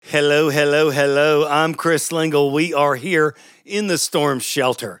Hello, hello, hello. I'm Chris Lengel. We are here in the storm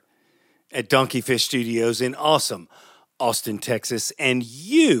shelter at Donkeyfish Studios in awesome Austin, Texas, and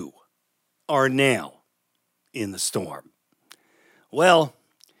you are now in the storm. Well,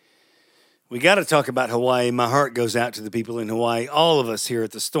 we got to talk about Hawaii. My heart goes out to the people in Hawaii. All of us here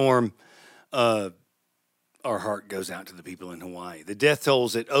at the storm, our heart goes out to the people in Hawaii. The death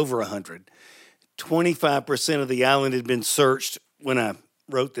toll's at over 100. 25% of the island had been searched when I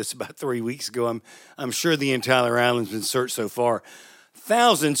wrote this about 3 weeks ago. I'm sure the entire island's been searched so far.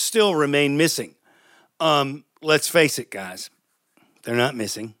 Thousands still remain missing. Let's face it, guys. They're not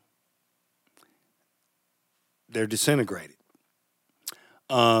missing. They're disintegrated.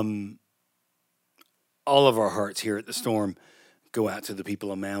 All of our hearts here at the storm go out to the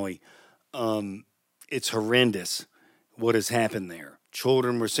people of Maui. It's horrendous what has happened there.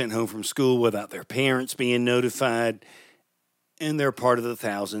 Children were sent home from school without their parents being notified, and they're part of the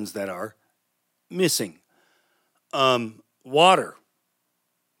thousands that are missing. Water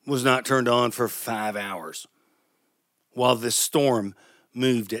was not turned on for 5 hours while this storm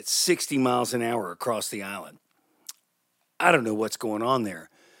moved at 60 miles an hour across the island. I don't know what's going on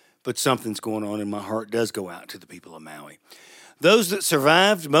there, but something's going on, and my heart does go out to the people of Maui. Those that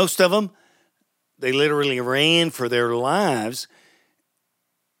survived, most of them, they literally ran for their lives.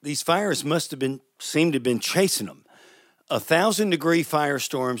 These fires seemed to have been chasing them. 1,000-degree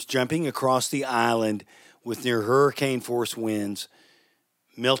firestorms jumping across the island with near hurricane-force winds,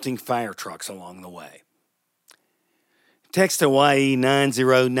 melting fire trucks along the way. Text Hawaii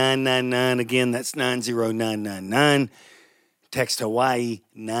 90999. Again, that's 90999. Text Hawaii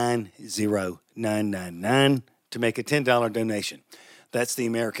 90999 to make a $10 donation. That's the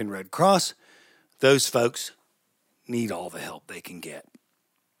American Red Cross. Those folks need all the help they can get.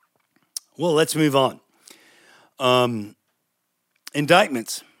 Well, let's move on.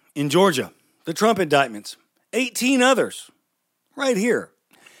 Indictments in Georgia, the Trump indictments, 18 others right here,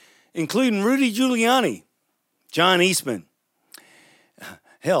 including Rudy Giuliani, John Eastman.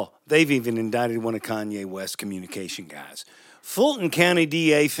 Hell, they've even indicted one of Kanye West's communication guys. Fulton County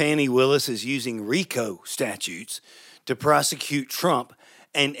DA Fani Willis is using RICO statutes to prosecute Trump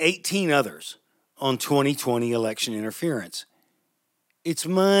and 18 others on 2020 election interference. It's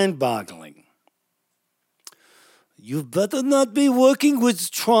mind-boggling. You better not be working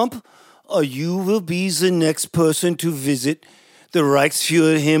with Trump, or you will be the next person to visit the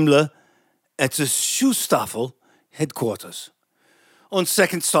Reichsfuhrer Himmler at the Schuhstaffel headquarters. On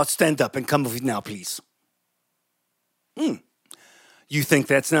second thought, stand up and come with me now, please. You think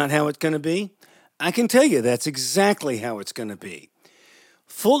that's not how it's going to be? I can tell you that's exactly how it's going to be.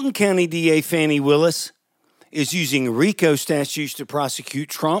 Fulton County DA Fani Willis is using RICO statutes to prosecute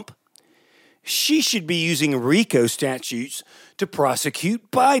Trump. She should be using RICO statutes to prosecute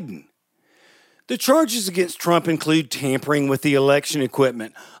Biden. The charges against Trump include tampering with the election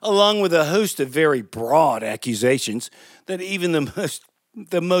equipment, along with a host of very broad accusations that even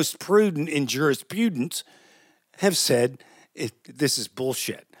the most prudent in jurisprudence have said this is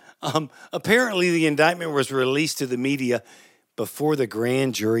bullshit. Apparently, the indictment was released to the media before the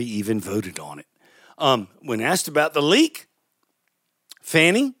grand jury even voted on it. When asked about the leak,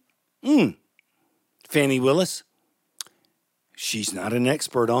 Fani Willis, she's not an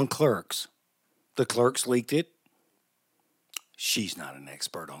expert on clerks. The clerks leaked it. She's not an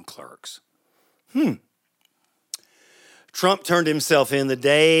expert on clerks. Trump turned himself in the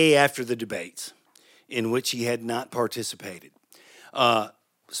day after the debates, in which he had not participated.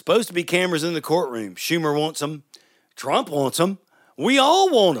 Supposed to be cameras in the courtroom. Schumer wants them. Trump wants them. We all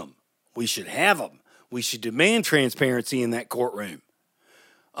want them. We should have them. We should demand transparency in that courtroom.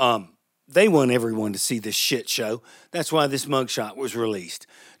 They want everyone to see this shit show. That's why this mugshot was released.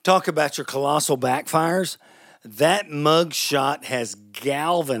 Talk about your colossal backfires. That mugshot has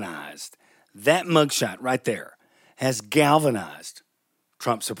galvanized. That mugshot right there has galvanized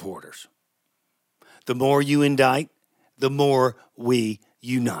Trump supporters. The more you indict, the more we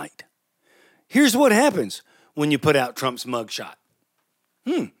unite. Here's what happens when you put out Trump's mugshot.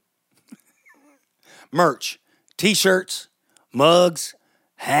 Merch, t-shirts, mugs,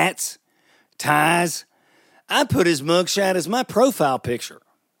 hats, ties. I put his mugshot as my profile picture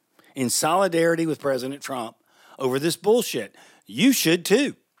in solidarity with President Trump over this bullshit. You should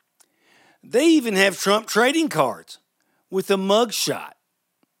too. They even have Trump trading cards with a mugshot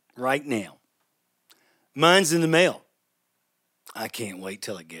right now. Mine's in the mail. I can't wait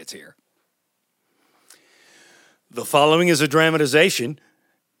till it gets here. The following is a dramatization,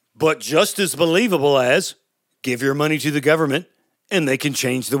 but just as believable as give your money to the government and they can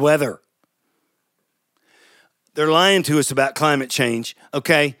change the weather. They're lying to us about climate change,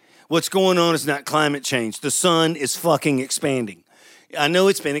 okay? What's going on is not climate change. The sun is fucking expanding. I know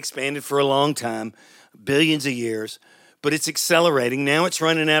it's been expanded for a long time, billions of years, but it's accelerating. Now it's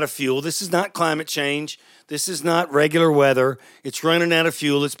running out of fuel. This is not climate change. This is not regular weather. It's running out of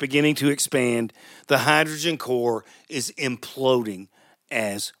fuel. It's beginning to expand. The hydrogen core is imploding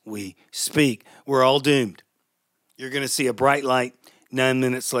as we speak. We're all doomed. You're going to see a bright light. 9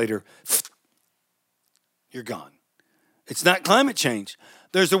 minutes later, you're gone. It's not climate change.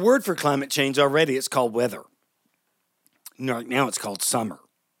 There's a word for climate change already. It's called weather. Right now it's called summer.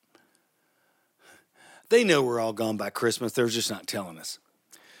 They know we're all gone by Christmas. They're just not telling us.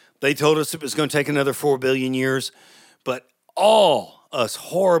 They told us it was going to take another 4 billion years, but all us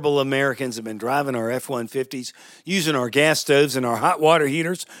horrible Americans have been driving our F-150s, using our gas stoves and our hot water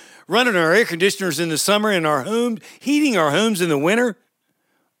heaters, running our air conditioners in the summer in our home, heating our homes in the winter.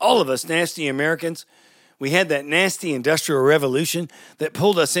 All of us nasty Americans. We had that nasty industrial revolution that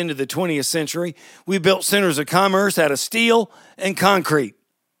pulled us into the 20th century. We built centers of commerce out of steel and concrete.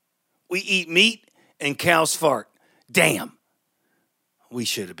 We eat meat and cows fart. Damn. We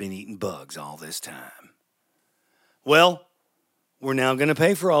should have been eating bugs all this time. Well, we're now going to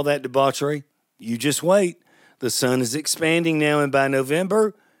pay for all that debauchery. You just wait. The sun is expanding now, and by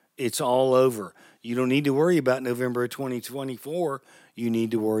November, it's all over. You don't need to worry about November of 2024. You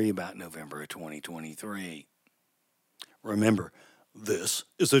need to worry about November of 2023. Remember, this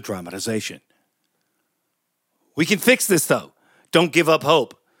is a dramatization. We can fix this, though. Don't give up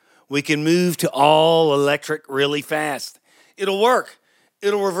hope. We can move to all electric really fast. It'll work.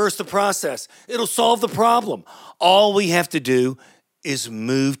 It'll reverse the process. It'll solve the problem. All we have to do is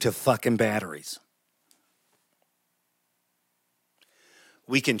move to fucking batteries.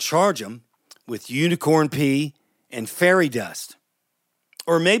 We can charge them with unicorn pee and fairy dust.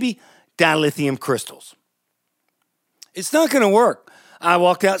 Or maybe dilithium crystals. It's not going to work. I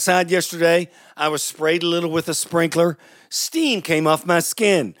walked outside yesterday. I was sprayed a little with a sprinkler. Steam came off my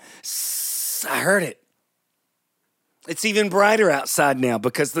skin. I heard it. It's even brighter outside now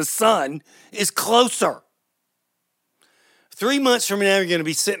because the sun is closer. 3 months from now, you're going to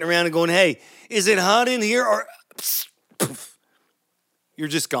be sitting around and going, hey, is it hot in here? Or poof, you're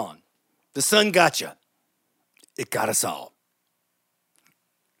just gone. The sun got you. It got us all.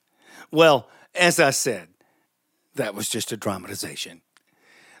 Well, as I said, that was just a dramatization.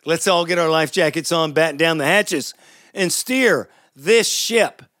 Let's all get our life jackets on, batten down the hatches, and steer this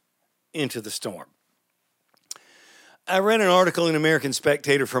ship into the storm. I read an article in American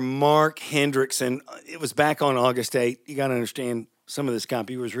Spectator from Mark Hendricks, and it was back on August 8th. You got to understand, some of this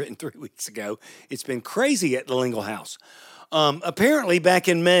copy was written 3 weeks ago. It's been crazy at the Lengel house. Apparently, back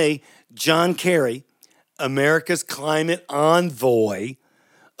in May, John Kerry, America's climate envoy,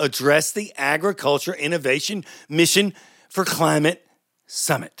 addressed the Agriculture Innovation Mission for Climate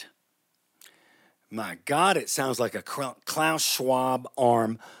Summit. My God, it sounds like a Klaus Schwab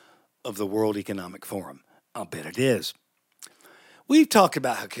arm of the World Economic Forum. I'll bet it is. We've talked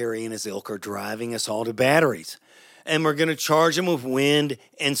about how Kerry and his ilk are driving us all to batteries, and we're going to charge them with wind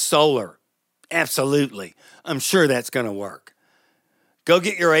and solar. Absolutely. I'm sure that's going to work. Go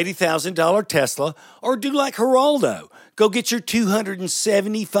get your $80,000 Tesla, or do like Geraldo. Go get your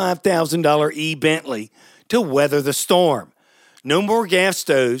 $275,000 E-Bentley to weather the storm. No more gas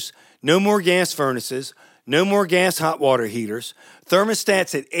stoves, no more gas furnaces, no more gas hot water heaters,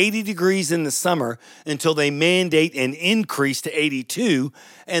 thermostats at 80 degrees in the summer until they mandate an increase to 82,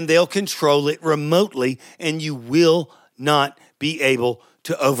 and they'll control it remotely, and you will not be able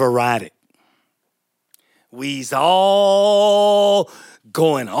to override it. We's all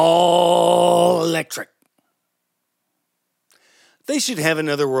going all electric. They should have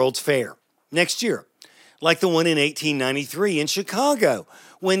another World's Fair next year, like the one in 1893 in Chicago,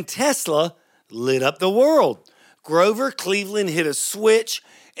 when Tesla lit up the world. Grover Cleveland hit a switch,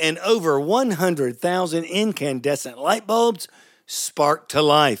 and over 100,000 incandescent light bulbs sparked to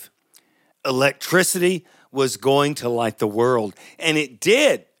life. Electricity was going to light the world, and it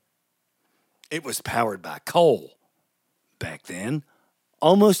did. It was powered by coal back then,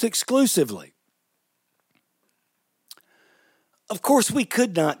 almost exclusively. Of course, we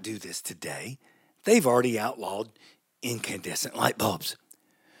could not do this today. They've already outlawed incandescent light bulbs.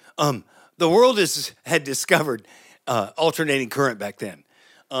 The world had discovered alternating current back then.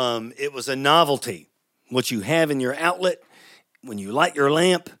 It was a novelty. What you have in your outlet, when you light your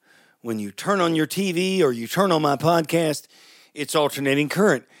lamp, when you turn on your TV or you turn on my podcast, it's alternating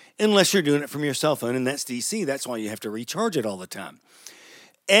current, unless you're doing it from your cell phone, and that's DC. That's why you have to recharge it all the time.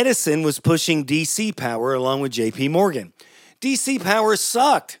 Edison was pushing DC power along with JP Morgan. DC power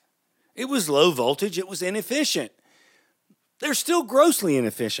sucked. It was low voltage. It was inefficient. They're still grossly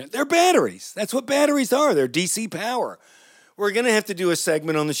inefficient. They're batteries. That's what batteries are. They're DC power. We're going to have to do a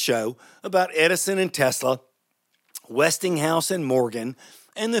segment on the show about Edison and Tesla, Westinghouse and Morgan,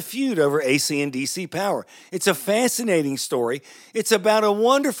 and the feud over AC and DC power. It's a fascinating story. It's about a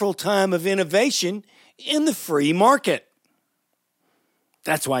wonderful time of innovation in the free market.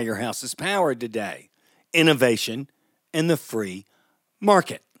 That's why your house is powered today. Innovation in the free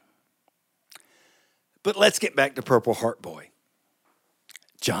market. But let's get back to Purple Heart Boy,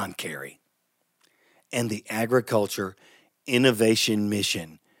 John Kerry, and the Agriculture Innovation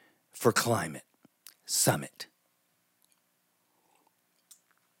Mission for Climate Summit.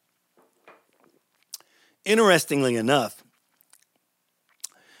 Interestingly enough,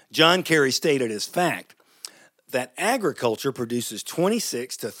 John Kerry stated as fact that agriculture produces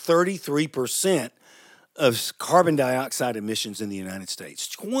 26 to 33% of carbon dioxide emissions in the United States.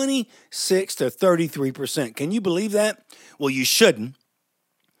 26 to 33%. Can you believe that? Well, you shouldn't.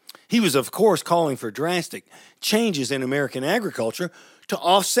 He was, of course, calling for drastic changes in American agriculture to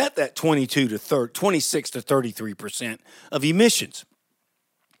offset that 26 to 33% of emissions.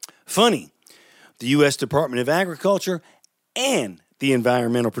 Funny, the U.S. Department of Agriculture and the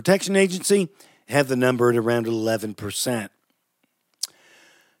Environmental Protection Agency have the number at around 11%.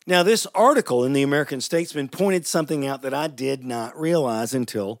 Now, this article in the American Statesman pointed something out that I did not realize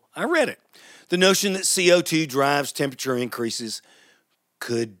until I read it. The notion that CO2 drives temperature increases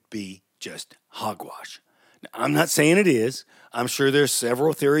could be just hogwash. Now, I'm not saying it is. I'm sure there's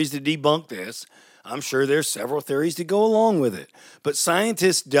several theories to debunk this. I'm sure there's several theories to go along with it. But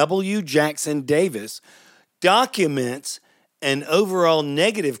scientist W. Jackson Davis documents an overall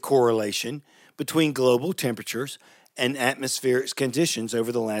negative correlation between global temperatures and atmospheric conditions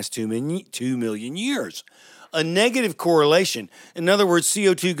over the last 2 million years. A negative correlation. In other words,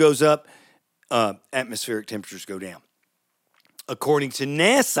 CO2 goes up, atmospheric temperatures go down. According to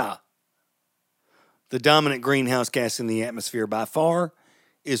NASA, the dominant greenhouse gas in the atmosphere by far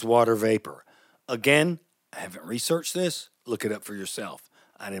is water vapor. Again, I haven't researched this. Look it up for yourself.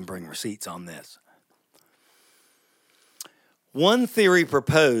 I didn't bring receipts on this. One theory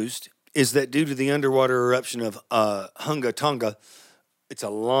proposed is that due to the underwater eruption of Hunga Tonga, it's a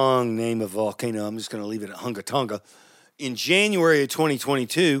long name of volcano, I'm just going to leave it at Hunga Tonga, in January of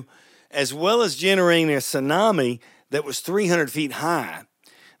 2022, as well as generating a tsunami that was 300 feet high,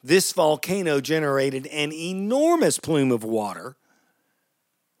 this volcano generated an enormous plume of water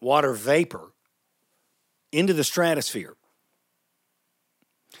vapor, into the stratosphere.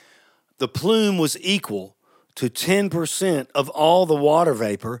 The plume was equal to 10% of all the water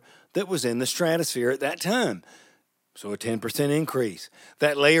vapor that was in the stratosphere at that time. So a 10% increase.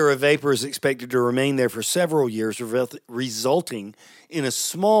 That layer of vapor is expected to remain there for several years, resulting in a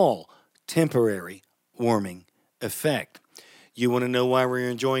small temporary warming effect. You want to know why we're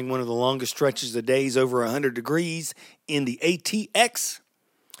enjoying one of the longest stretches of days over 100 degrees in the ATX?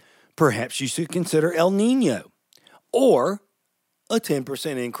 Perhaps you should consider El Nino or a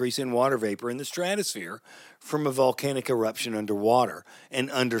 10% increase in water vapor in the stratosphere from a volcanic eruption underwater.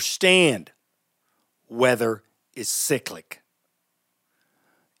 And understand, weather is cyclic.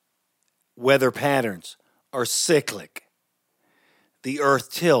 Weather patterns are cyclic. The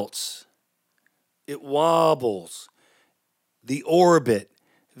earth tilts. It wobbles. The orbit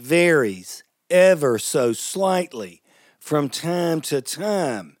varies ever so slightly from time to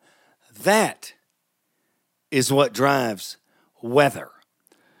time. That is what drives weather,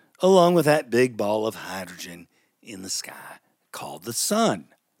 along with that big ball of hydrogen in the sky called the sun.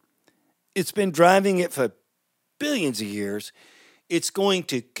 It's been driving it for billions of years. It's going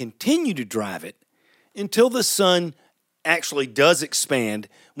to continue to drive it until the sun actually does expand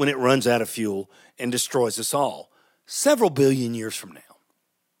when it runs out of fuel and destroys us all, several billion years from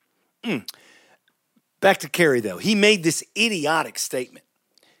now. Back to Kerry, though. He made this idiotic statement.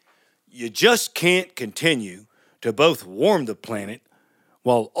 You just can't continue to both warm the planet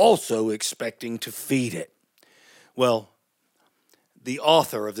while also expecting to feed it. Well, the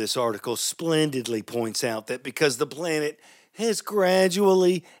author of this article splendidly points out that because the planet has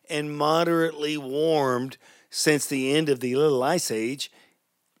gradually and moderately warmed since the end of the Little Ice Age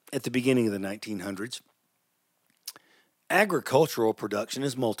at the beginning of the 1900s, agricultural production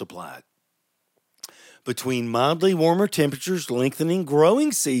has multiplied. Between mildly warmer temperatures, lengthening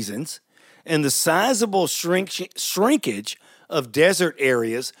growing seasons, and the sizable shrinkage of desert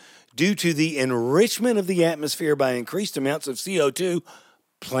areas due to the enrichment of the atmosphere by increased amounts of CO2,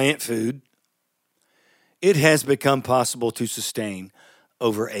 plant food, it has become possible to sustain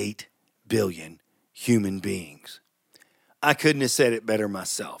over 8 billion human beings. I couldn't have said it better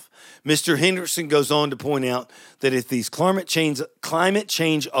myself. Mr. Henderson goes on to point out that if these climate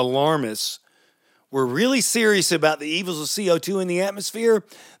change alarmists were really serious about the evils of CO2 in the atmosphere,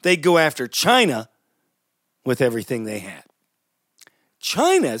 they'd go after China with everything they had.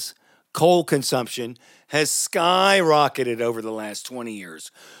 China's coal consumption has skyrocketed over the last 20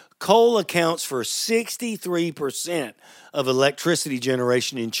 years. Coal accounts for 63% of electricity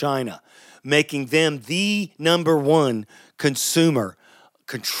generation in China, making them the number one contributor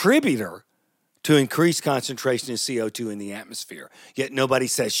to increased concentration of CO2 in the atmosphere. Yet nobody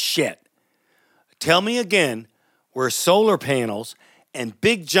says shit. Tell me again where solar panels and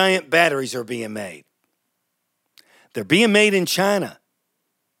big giant batteries are being made. They're being made in China,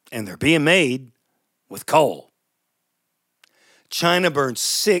 and they're being made with coal. China burns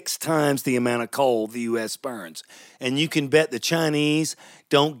 6 times the amount of coal the U.S. burns. And you can bet the Chinese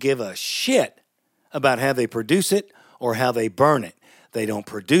don't give a shit about how they produce it or how they burn it. They don't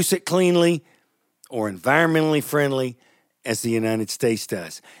produce it cleanly or environmentally friendly as the United States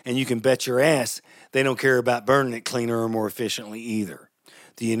does. And you can bet your ass they don't care about burning it cleaner or more efficiently either.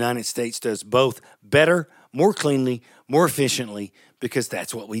 The United States does both better, more cleanly, more efficiently, because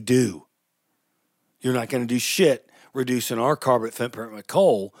that's what we do. You're not going to do shit reducing our carbon footprint with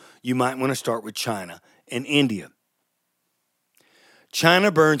coal. You might want to start with China and India.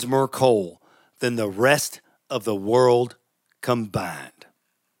 China burns more coal than the rest of the world combined.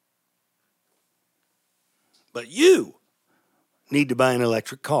 But you need to buy an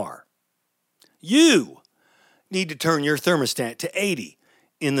electric car. You need to turn your thermostat to 80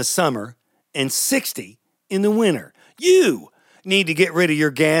 in the summer and 60 in the winter. You need to get rid of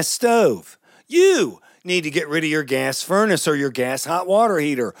your gas stove. You need to get rid of your gas furnace or your gas hot water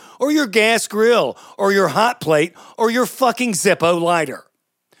heater or your gas grill or your hot plate or your fucking Zippo lighter.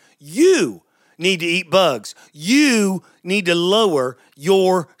 You need to eat bugs. You need to lower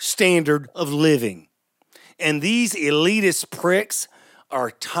your standard of living. And these elitist pricks are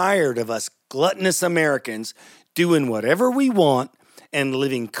tired of us gluttonous Americans doing whatever we want and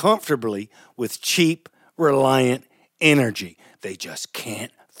living comfortably with cheap, reliant energy. They just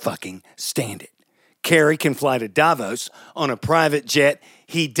can't fucking stand it. Kerry can fly to Davos on a private jet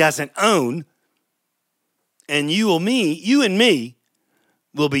he doesn't own, and you and me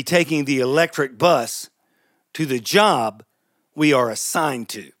will be taking the electric bus to the job we are assigned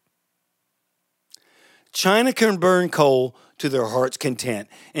to. China can burn coal to their heart's content,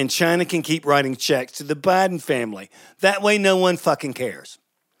 and China can keep writing checks to the Biden family. That way no one fucking cares.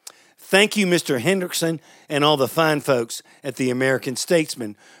 Thank you, Mr. Henderson, and all the fine folks at the American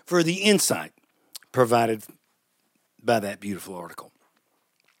Statesman for the insight provided by that beautiful article.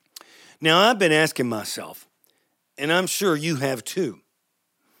 Now, I've been asking myself, and I'm sure you have too,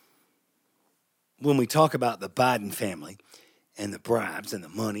 when we talk about the Biden family and the bribes and the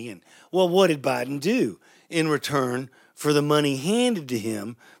money, and, well, what did Biden do in return for the money handed to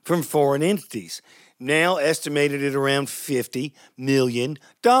him from foreign entities, now estimated at around $50 million?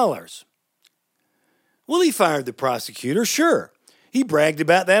 Well, he fired the prosecutor, sure. He bragged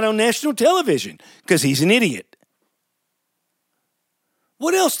about that on national television because he's an idiot.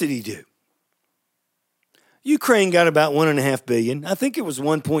 What else did he do? Ukraine got about $1.5 billion. I think it was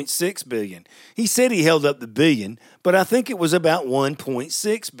 $1.6 billion. He said he held up the billion, but I think it was about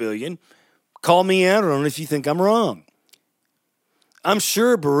 $1.6 billion. Call me out on it if you think I'm wrong. I'm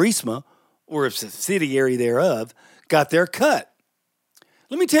sure Burisma, or a subsidiary thereof, got their cut.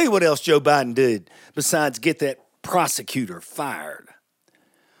 Let me tell you what else Joe Biden did besides get that prosecutor fired.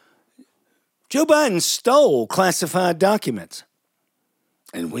 Joe Biden stole classified documents.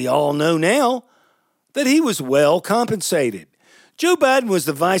 And we all know now that he was well compensated. Joe Biden was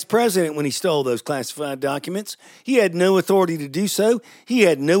the vice president when he stole those classified documents. He had no authority to do so. He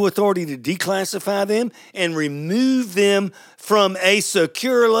had no authority to declassify them and remove them from a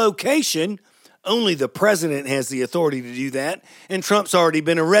secure location. Only the president has the authority to do that, and Trump's already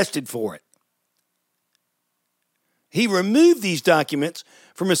been arrested for it. He removed these documents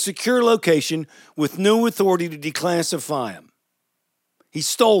from a secure location with no authority to declassify them. He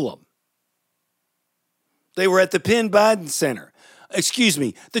stole them. They were at the Penn Biden Center.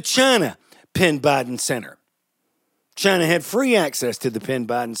 The China Penn Biden Center. China had free access to the Penn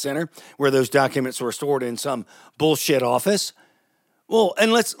Biden Center where those documents were stored in some bullshit office. Well,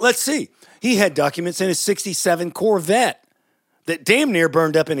 and let's see. He had documents in his 67 Corvette that damn near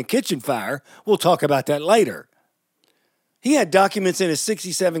burned up in a kitchen fire. We'll talk about that later. He had documents in his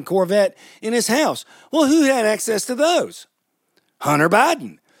 67 Corvette in his house. Well, who had access to those? Hunter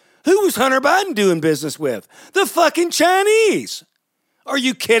Biden. Who was Hunter Biden doing business with? The fucking Chinese. Are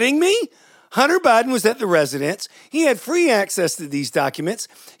you kidding me? Hunter Biden was at the residence. He had free access to these documents.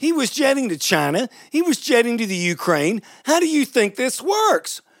 He was jetting to China. He was jetting to the Ukraine. How do you think this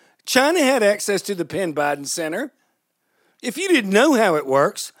works? China had access to the Penn Biden Center. If you didn't know how it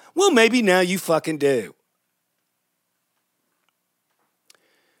works, well, maybe now you fucking do.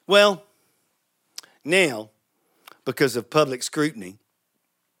 Well, now, because of public scrutiny,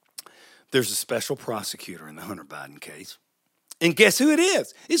 there's a special prosecutor in the Hunter Biden case. And guess who it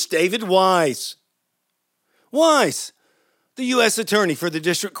is? It's David Weiss. Weiss, the U.S. Attorney for the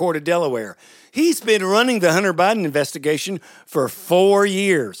District Court of Delaware. He's been running the Hunter Biden investigation for 4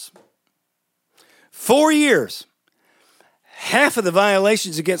 years. 4 years. Half of the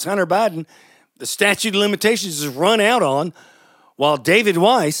violations against Hunter Biden, the statute of limitations is run out on, while David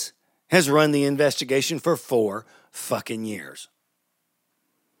Weiss has run the investigation for 4 fucking years.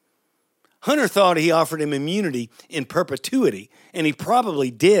 Hunter thought he offered him immunity in perpetuity, and he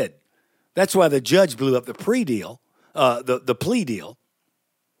probably did. That's why the judge blew up the plea deal.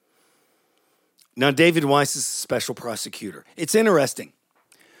 Now, David Weiss is a special prosecutor. It's interesting.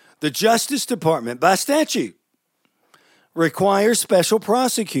 The Justice Department, by statute, requires special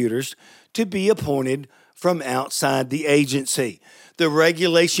prosecutors to be appointed from outside the agency. The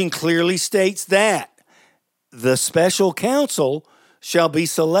regulation clearly states that the special counsel shall be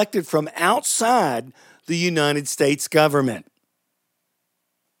selected from outside the United States government.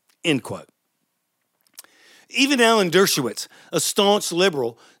 End quote. Even Alan Dershowitz, a staunch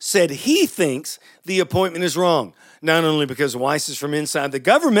liberal, said he thinks the appointment is wrong, not only because Weiss is from inside the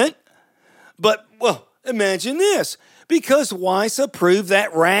government, but, well, imagine this, because Weiss approved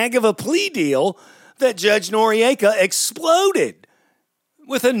that rag of a plea deal that Judge Noriega exploded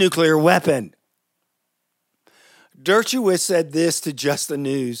with a nuclear weapon. Dershowitz said this to Just the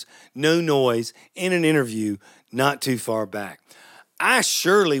News, No Noise, in an interview not too far back. I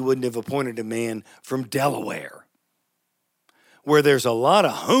surely wouldn't have appointed a man from Delaware, where there's a lot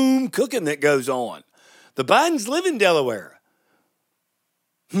of home cooking that goes on. The Bidens live in Delaware.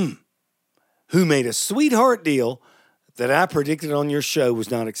 Who made a sweetheart deal that I predicted on your show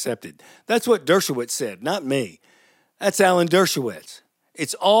was not accepted. That's what Dershowitz said, not me. That's Alan Dershowitz.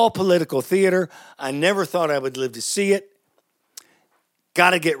 It's all political theater. I never thought I would live to see it. Got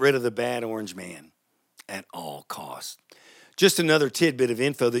to get rid of the bad orange man at all costs. Just another tidbit of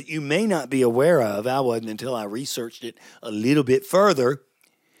info that you may not be aware of. I wasn't until I researched it a little bit further.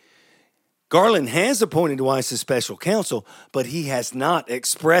 Garland has appointed Weiss as special counsel, but he has not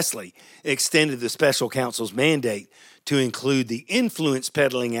expressly extended the special counsel's mandate to include the influence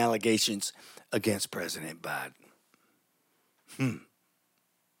peddling allegations against President Biden.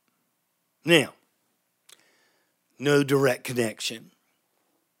 Now, no direct connection.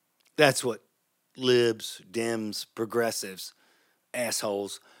 That's what libs, Dems, progressives,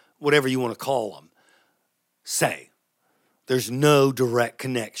 assholes, whatever you want to call them, say. There's no direct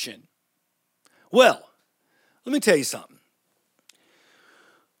connection. Well, let me tell you something.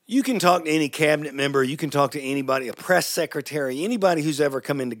 You can talk to any cabinet member, you can talk to anybody, a press secretary, anybody who's ever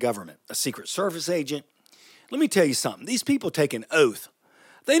come into government, a Secret Service agent. Let me tell you something. These people take an oath.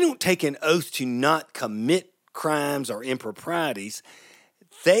 They don't take an oath to not commit crimes or improprieties.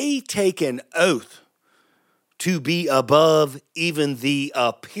 They take an oath to be above even the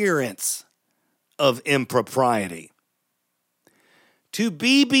appearance of impropriety. To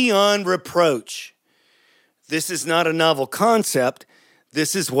be beyond reproach. This is not a novel concept.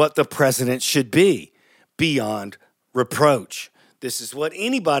 This is what the president should be, beyond reproach. This is what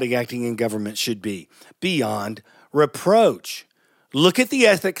anybody acting in government should be, beyond reproach. Look at the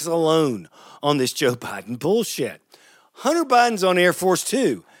ethics alone on this Joe Biden bullshit. Hunter Biden's on Air Force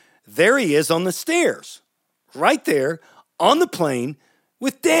 2. There he is on the stairs, right there on the plane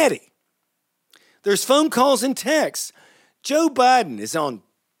with Daddy. There's phone calls and texts. Joe Biden is on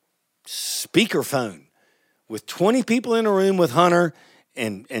speakerphone with 20 people in a room with Hunter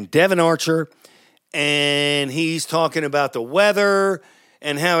and Devin Archer, and he's talking about the weather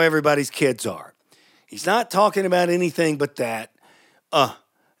and how everybody's kids are. He's not talking about anything but that.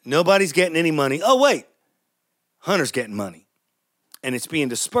 Nobody's getting any money. Oh, wait. Hunter's getting money. And it's being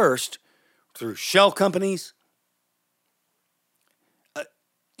dispersed through shell companies.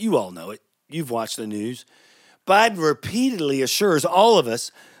 You all know it. You've watched the news. Biden repeatedly assures all of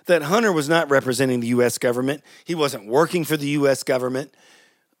us that Hunter was not representing the U.S. government. He wasn't working for the U.S. government.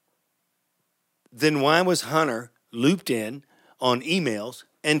 Then why was Hunter looped in on emails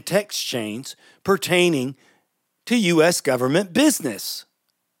and text chains pertaining to U.S. government business?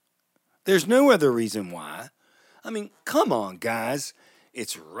 There's no other reason why. I mean, come on, guys.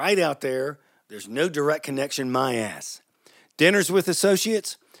 It's right out there. There's no direct connection, my ass. Dinners with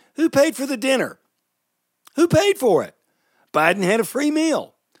associates, Who paid for the dinner? Who paid for it? Biden had a free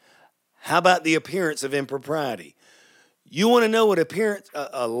meal. How about the appearance of impropriety? You want to know what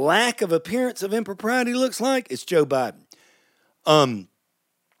a lack of appearance of impropriety looks like? It's Joe Biden.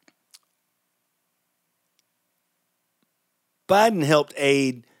 Biden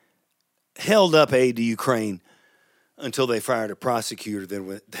held up aid to Ukraine until they fired a prosecutor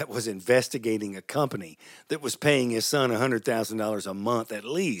that was investigating a company that was paying his son $100,000 a month at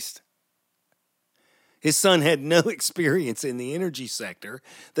least. His son had no experience in the energy sector.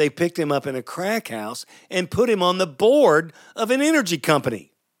 They picked him up in a crack house and put him on the board of an energy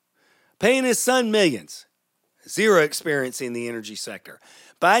company, paying his son millions. Zero experience in the energy sector.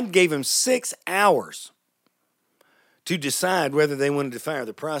 Biden gave him 6 hours to decide whether they wanted to fire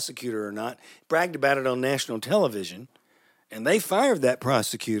the prosecutor or not, bragged about it on national television, and they fired that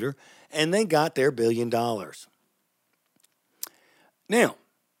prosecutor, and they got their $1 billion. Now,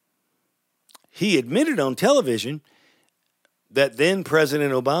 he admitted on television that then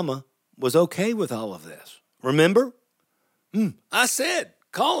President Obama was okay with all of this. Remember? I said,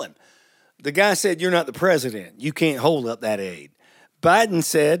 call him. The guy said, you're not the president. You can't hold up that aid. Biden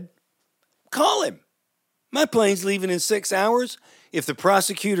said, call him. My plane's leaving in 6 hours. If the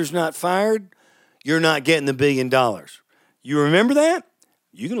prosecutor's not fired, you're not getting the $1 billion. You remember that?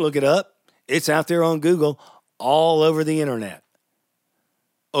 You can look it up. It's out there on Google, all over the internet.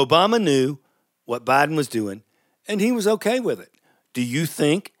 Obama knew what Biden was doing, and he was okay with it. Do you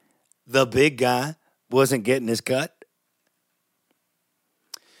think the big guy wasn't getting his cut?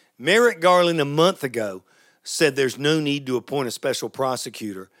 Merrick Garland a month ago said there's no need to appoint a special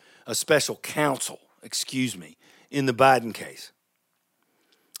prosecutor, a special counsel, in the Biden case.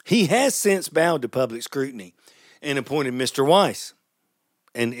 He has since bowed to public scrutiny and appointed Mr. Weiss,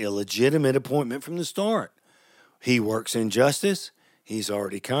 an illegitimate appointment from the start. He works in justice. He's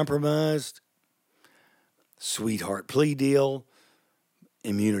already compromised. Sweetheart plea deal,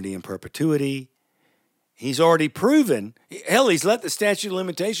 immunity in perpetuity. He's already proven, hell, he's let the statute of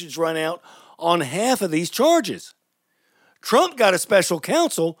limitations run out on half of these charges. Trump got a special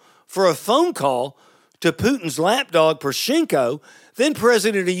counsel for a phone call to Putin's lapdog Poroshenko, then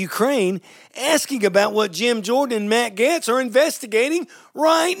president of Ukraine, asking about what Jim Jordan and Matt Gaetz are investigating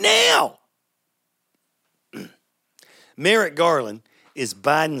right now. Merrick Garland is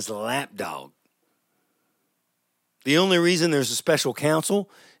Biden's lapdog. The only reason there's a special counsel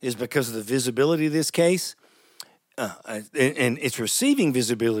is because of the visibility of this case, and it's receiving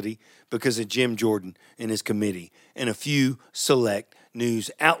visibility because of Jim Jordan and his committee and a few select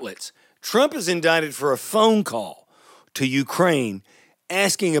news outlets. Trump is indicted for a phone call to Ukraine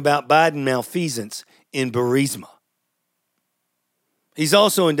asking about Biden malfeasance in Burisma. He's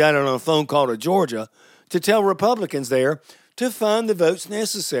also indicted on a phone call to Georgia to tell Republicans there to find the votes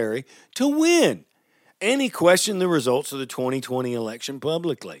necessary to win. And he questioned the results of the 2020 election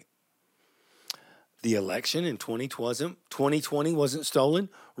publicly. The election in 2020 wasn't stolen?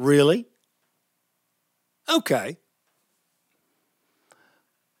 Really? Okay.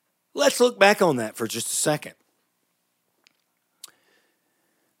 Let's look back on that for just a second.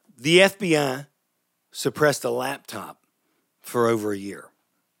 The FBI suppressed a laptop for over a year.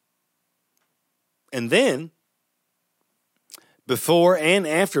 And then, before and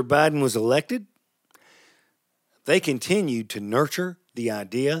after Biden was elected, they continued to nurture the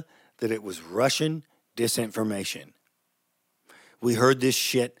idea that it was Russian disinformation. We heard this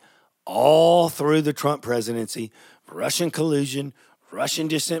shit all through the Trump presidency. Russian collusion, Russian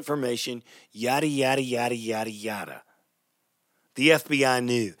disinformation, yada, yada, yada, yada, yada. The FBI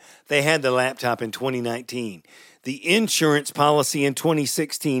knew. They had the laptop in 2019. The insurance policy in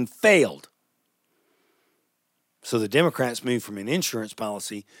 2016 failed. So the Democrats moved from an insurance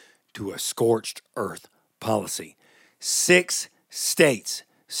policy to a scorched earth policy. 6 states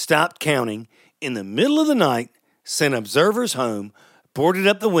stopped counting in the middle of the night, sent observers home, boarded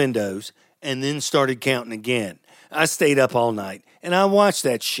up the windows, and then started counting again. I stayed up all night, and I watched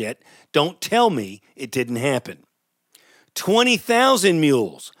that shit. Don't tell me it didn't happen. 20,000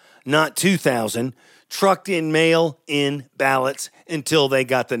 mules, not 2,000, trucked in mail-in ballots until they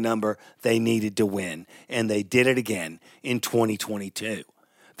got the number they needed to win. And they did it again in 2022.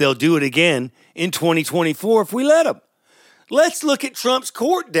 They'll do it again in 2024 if we let them. Let's look at Trump's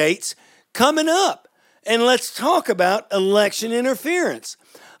court dates coming up. And let's talk about election interference.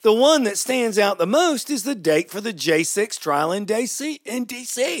 The one that stands out the most is the date for the J6 trial in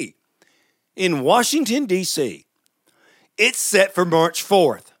D.C. In Washington, D.C. It's set for March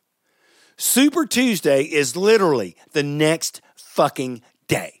 4th. Super Tuesday is literally the next fucking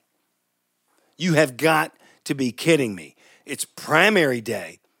day. You have got to be kidding me. It's primary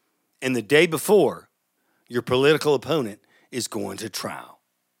day And the day before, your political opponent is going to trial.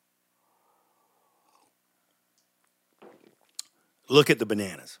 Look at the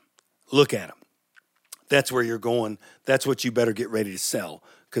bananas. Look at them. That's where you're going. That's what you better get ready to sell,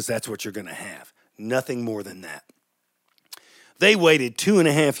 because that's what you're going to have. Nothing more than that. They waited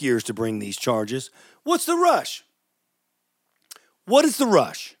 2.5 years to bring these charges. What's the rush? What is the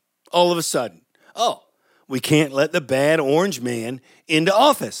rush? All of a sudden, we can't let the bad orange man into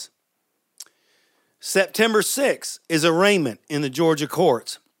office. September 6th is arraignment in the Georgia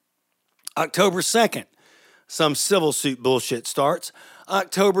courts. October 2nd, some civil suit bullshit starts.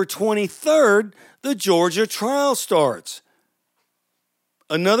 October 23rd, the Georgia trial starts.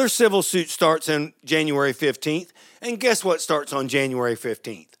 Another civil suit starts on January 15th. And guess what starts on January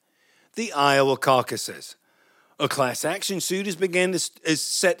 15th? The Iowa caucuses. A class action suit is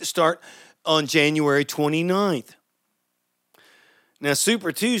set to start on January 29th. Now,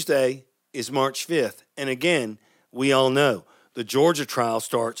 Super Tuesday is March 5th. And again, we all know the Georgia trial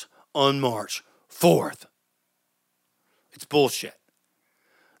starts on March 4th. It's bullshit.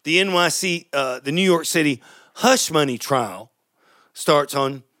 The the New York City hush money trial starts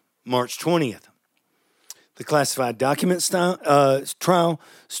on March 20th. The classified documents trial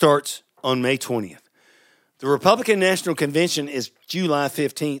starts on May 20th. The Republican National Convention is July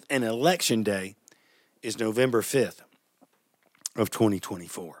 15th, and Election Day is November 5th of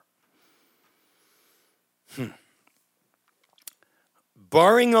 2024.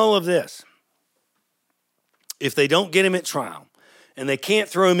 Barring all of this, if they don't get him at trial, and they can't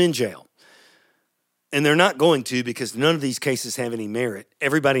throw him in jail, and they're not going to, because none of these cases have any merit.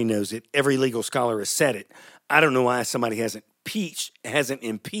 Everybody knows it. Every legal scholar has said it. I don't know why somebody hasn't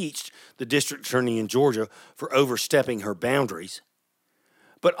impeached the district attorney in Georgia for overstepping her boundaries.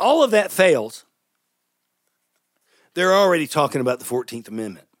 But all of that fails. They're already talking about the 14th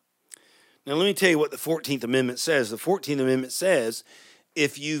Amendment. Now, let me tell you what the 14th Amendment says. The 14th Amendment says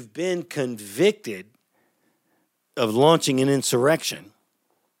if you've been convicted of launching an insurrection,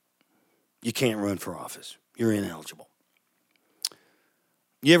 you can't run for office. You're ineligible.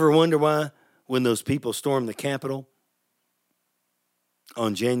 You ever wonder why, when those people stormed the Capitol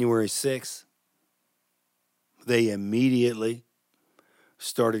on January 6th, they immediately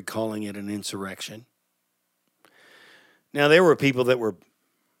started calling it an insurrection? Now, there were people that were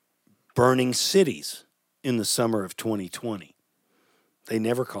burning cities in the summer of 2020. They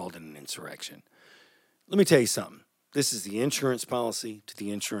never called it an insurrection. Let me tell you something. This is the insurance policy to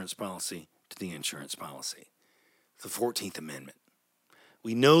the insurance policy to the insurance policy. The 14th Amendment.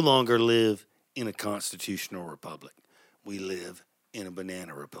 We no longer live in a constitutional republic. We live in a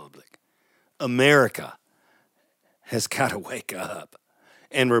banana republic. America has got to wake up.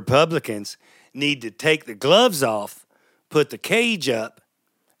 And Republicans need to take the gloves off, put the cage up,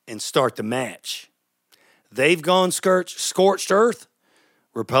 and start the match. They've gone scorched earth.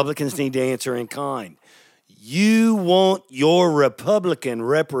 Republicans need to answer in kind. You want your Republican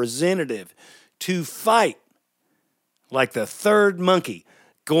representative to fight like the third monkey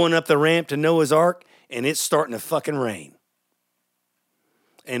going up the ramp to Noah's Ark, and it's starting to fucking rain.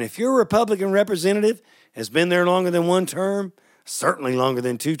 And if your Republican representative has been there longer than one term, certainly longer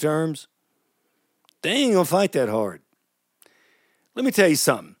than 2 terms, they ain't going to fight that hard. Let me tell you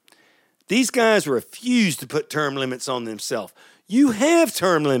something. These guys refuse to put term limits on themselves. You have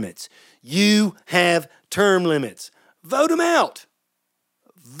term limits. You have term limits. Vote them out.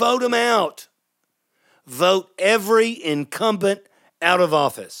 Vote them out. Vote every incumbent out of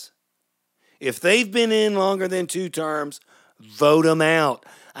office. If they've been in longer than 2 terms, vote them out.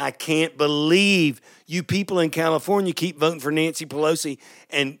 I can't believe you people in California keep voting for Nancy Pelosi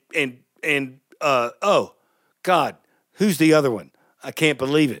and oh, God, who's the other one? I can't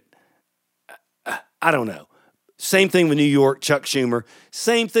believe it. I don't know. Same thing with New York, Chuck Schumer.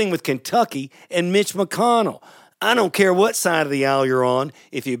 Same thing with Kentucky and Mitch McConnell. I don't care what side of the aisle you're on.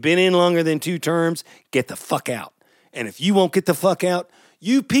 If you've been in longer than 2 terms, get the fuck out. And if you won't get the fuck out,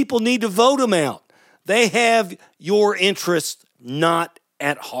 you people need to vote them out. They have your interests not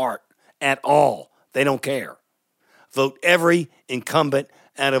at heart at all. They don't care. Vote every incumbent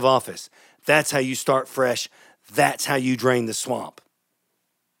out of office. That's how you start fresh. That's how you drain the swamp.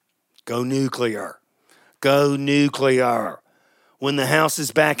 Go nuclear. Go nuclear. When the House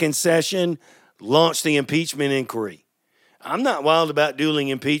is back in session, launch the impeachment inquiry. I'm not wild about dueling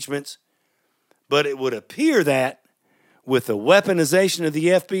impeachments, but it would appear that with the weaponization of the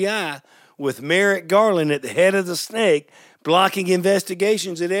FBI, with Merrick Garland at the head of the snake, blocking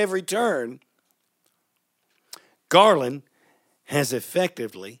investigations at every turn, Garland has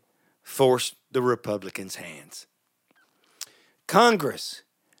effectively forced the Republicans' hands. Congress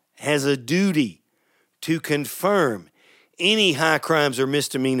has a duty to confirm any high crimes or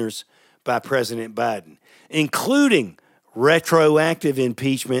misdemeanors by President Biden, including retroactive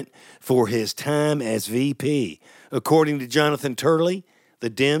impeachment for his time as VP. According to Jonathan Turley, the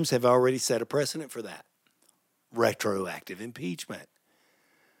Dems have already set a precedent for that. Retroactive impeachment.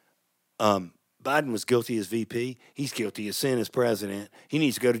 Biden was guilty as VP. He's guilty of sin as president. He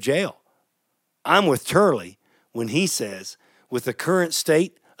needs to go to jail. I'm with Turley when he says, with the current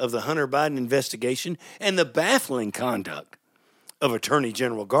state of the Hunter Biden investigation and the baffling conduct of Attorney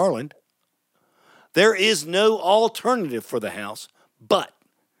General Garland, there is no alternative for the House but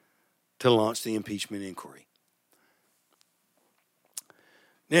to launch the impeachment inquiry.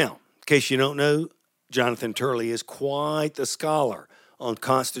 Now, in case you don't know, Jonathan Turley is quite the scholar on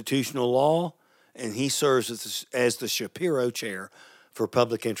constitutional law, and he serves as the Shapiro Chair for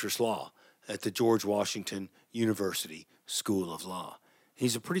Public Interest Law at the George Washington University School of Law.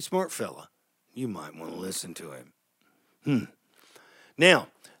 He's a pretty smart fella. You might want to listen to him. Now,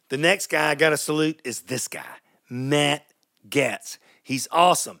 the next guy I got to salute is this guy, Matt Gaetz. He's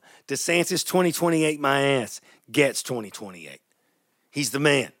awesome. DeSantis 2028 my ass. Gaetz 2028. He's the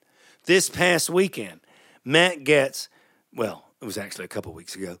man. This past weekend, Matt Gaetz, well, it was actually a couple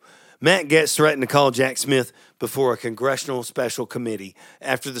weeks ago, Matt Gaetz threatened to call Jack Smith before a congressional special committee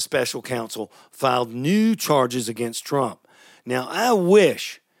after the special counsel filed new charges against Trump. Now, I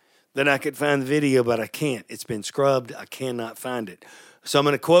wish that I could find the video, but I can't. It's been scrubbed. I cannot find it. So I'm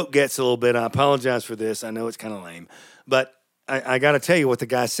going to quote Gaetz a little bit. I apologize for this. I know it's kind of lame, but I got to tell you what the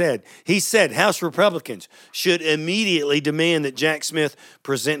guy said. He said House Republicans should immediately demand that Jack Smith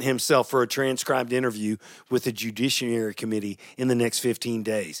present himself for a transcribed interview with the Judiciary Committee in the next 15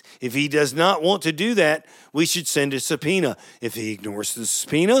 days. If he does not want to do that, we should send a subpoena. If he ignores the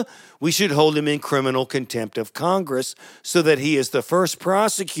subpoena, we should hold him in criminal contempt of Congress so that he is the first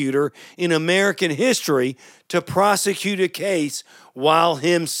prosecutor in American history to prosecute a case while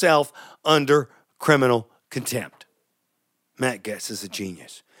himself under criminal contempt. Matt Gaetz is a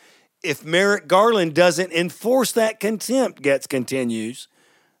genius. If Merrick Garland doesn't enforce that contempt, Gaetz continues,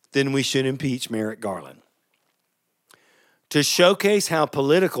 then we should impeach Merrick Garland. To showcase how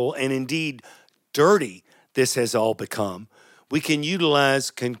political and indeed dirty this has all become, we can utilize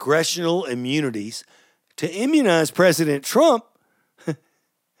congressional immunities to immunize President Trump.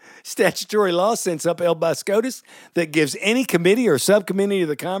 Statutory law since upheld by SCOTUS that gives any committee or subcommittee of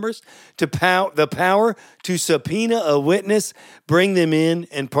the Congress the power to subpoena a witness, bring them in,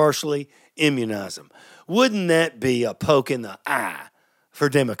 and partially immunize them. Wouldn't that be a poke in the eye for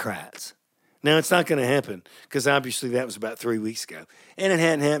Democrats? Now, it's not going to happen because obviously that was about 3 weeks ago, and it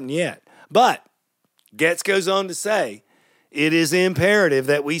hadn't happened yet. But Gaetz goes on to say, it is imperative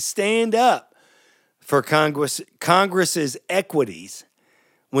that we stand up for Congress's equities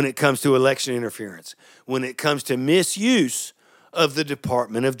when it comes to election interference, when it comes to misuse of the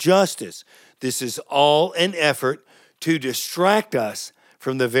Department of Justice. This is all an effort to distract us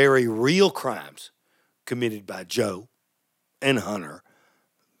from the very real crimes committed by Joe and Hunter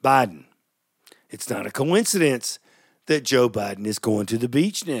Biden. It's not a coincidence that Joe Biden is going to the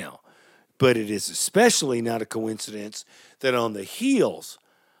beach now, but it is especially not a coincidence that on the heels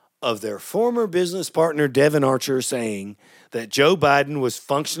of their former business partner Devon Archer saying that Joe Biden was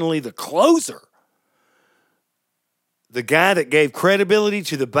functionally the closer, the guy that gave credibility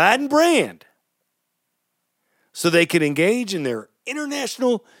to the Biden brand so they could engage in their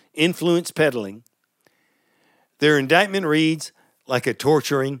international influence peddling. Their indictment reads like a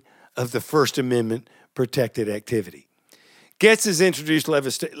torturing of the First Amendment protected activity. Gaetz has introduced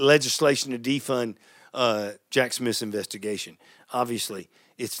legislation to defund Jack Smith's investigation. Obviously,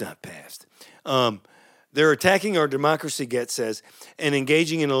 it's not passed. They're attacking our democracy, Gaetz says, and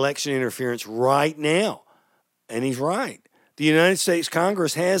engaging in election interference right now. And he's right. The United States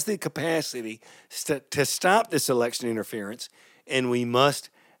Congress has the capacity to stop this election interference, and we must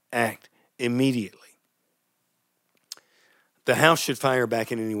act immediately. The House should fire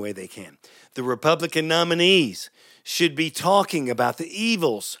back in any way they can. The Republican nominees should be talking about the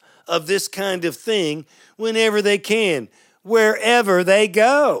evils of this kind of thing whenever they can, wherever they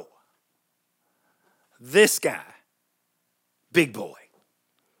go. This guy, big boy,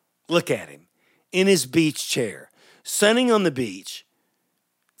 look at him in his beach chair, sunning on the beach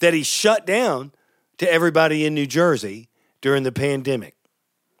that he shut down to everybody in New Jersey during the pandemic.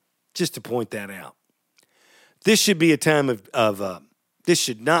 Just to point that out. This should be a time this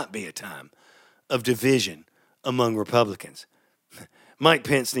should not be a time of division among Republicans. Mike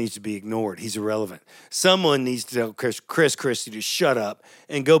Pence needs to be ignored. He's irrelevant. Someone needs to tell Chris Christie to shut up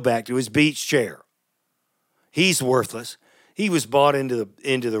and go back to his beach chair. He's worthless. He was bought into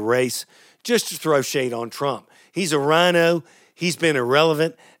the race just to throw shade on Trump. He's a rhino. He's been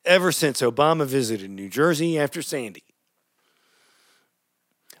irrelevant ever since Obama visited New Jersey after Sandy.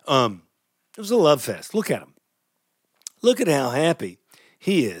 It was a love fest. Look at him. Look at how happy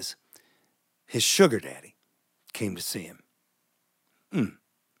he is. His sugar daddy came to see him.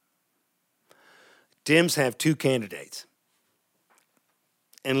 Dems have two candidates,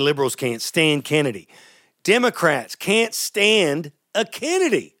 and liberals can't stand Kennedy. Democrats can't stand a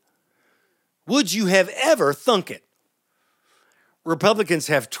Kennedy. Would you have ever thunk it? Republicans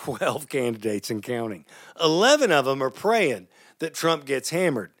have 12 candidates and counting. 11 of them are praying that Trump gets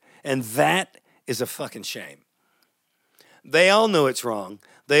hammered, and that is a fucking shame. They all know it's wrong.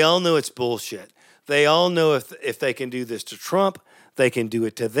 They all know it's bullshit. They all know if they can do this to Trump, they can do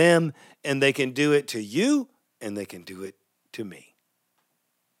it to them, and they can do it to you, and they can do it to me.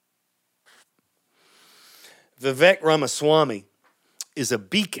 Vivek Ramaswamy is a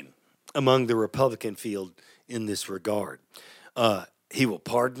beacon among the Republican field in this regard. He will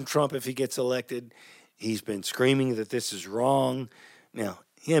pardon Trump if he gets elected. He's been screaming that this is wrong. Now,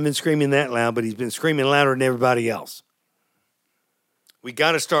 he hasn't been screaming that loud, but he's been screaming louder than everybody else. We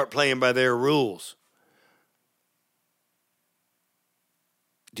got to start playing by their rules.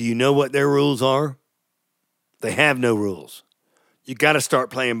 Do you know what their rules are? They have no rules. You got to start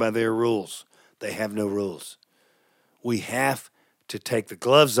playing by their rules. They have no rules. We have to take the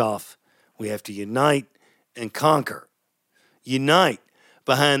gloves off. We have to unite and conquer. Unite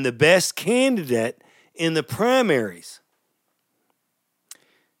behind the best candidate in the primaries.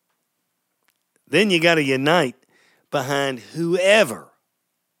 Then you got to unite behind whoever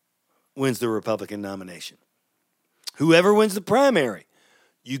wins the Republican nomination. Whoever wins the primary.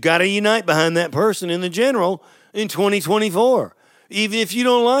 You got to unite behind that person in the general in 2024, even if you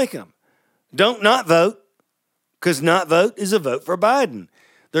don't like them. Don't not vote, because not vote is a vote for Biden.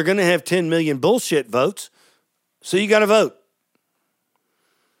 They're going to have 10 million bullshit votes, so you got to vote.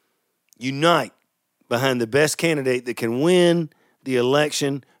 Unite behind the best candidate that can win the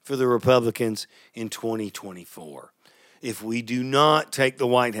election for the Republicans in 2024. If we do not take the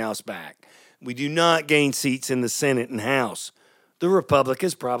White House back, we do not gain seats in the Senate and House, the Republic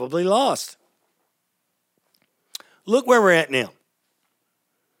is probably lost. Look where we're at now.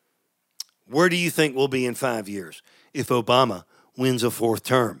 Where do you think we'll be in 5 years if Obama wins a fourth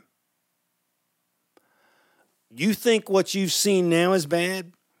term? You think what you've seen now is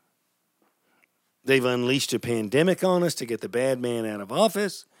bad? They've unleashed a pandemic on us to get the bad man out of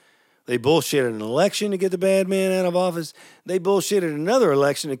office. They bullshitted an election to get the bad man out of office. They bullshitted another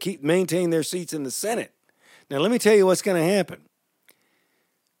election to maintain their seats in the Senate. Now, let me tell you what's going to happen.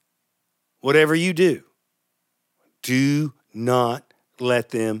 Whatever you do not let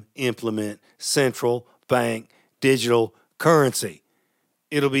them implement central bank digital currency.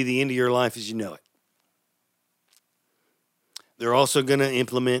 It'll be the end of your life as you know it. They're also going to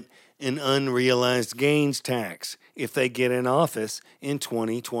implement an unrealized gains tax if they get in office in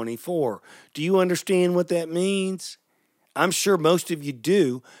 2024. Do you understand what that means? I'm sure most of you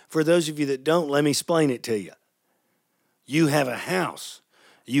do. For those of you that don't, let me explain it to you. You have a house.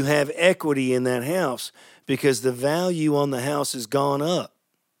 You have equity in that house because the value on the house has gone up.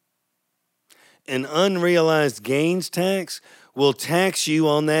 An unrealized gains tax will tax you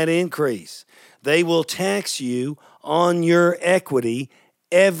on that increase. They will tax you on your equity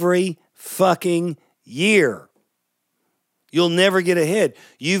every fucking year. You'll never get ahead.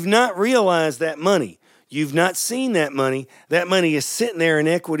 You've not realized that money. You've not seen that money. That money is sitting there in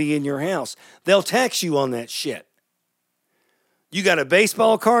equity in your house. They'll tax you on that shit. You got a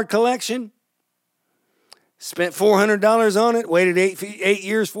baseball card collection? Spent $400 on it, waited 8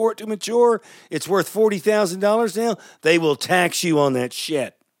 years for it to mature. It's worth $40,000 now. They will tax you on that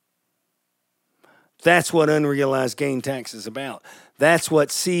shit. That's what unrealized gain tax is about. That's what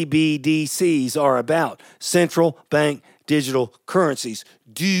CBDCs are about. Central bank digital currencies.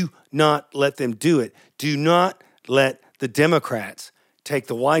 Do not let them do it. Do not let the Democrats take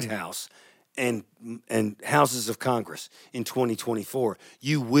the White House and houses of Congress in 2024.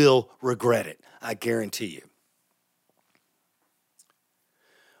 You will regret it. I guarantee you.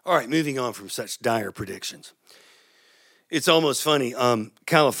 All right, moving on from such dire predictions. It's almost funny.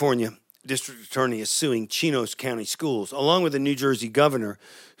 California District Attorney is suing Chinos County Schools, along with the New Jersey governor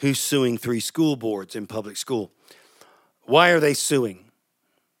who's suing 3 school boards in public school. Why are they suing?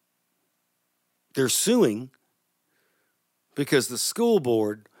 They're suing because the school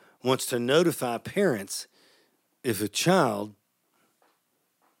board wants to notify parents if a child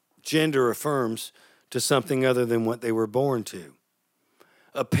gender affirms to something other than what they were born to.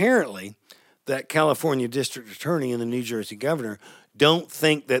 Apparently, that California district attorney and the New Jersey governor don't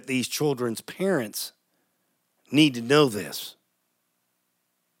think that these children's parents need to know this.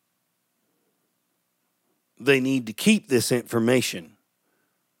 They need to keep this information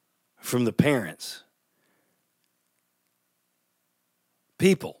from the parents.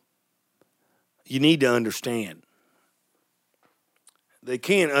 People, you need to understand. They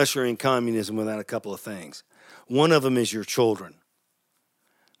can't usher in communism without a couple of things. One of them is your children.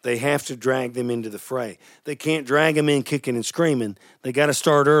 They have to drag them into the fray. They can't drag them in kicking and screaming. They got to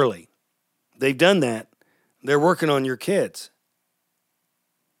start early. They've done that. They're working on your kids.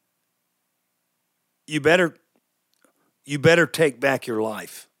 You better take back your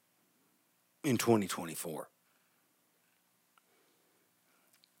life in 2024.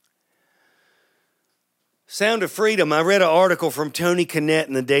 Sound of Freedom. I read an article from Tony Kinnett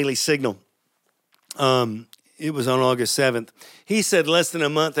in the Daily Signal. It was on August 7th. He said less than a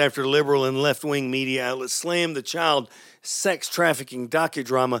month after liberal and left-wing media outlets slammed the child sex trafficking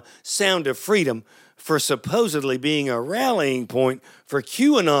docudrama Sound of Freedom for supposedly being a rallying point for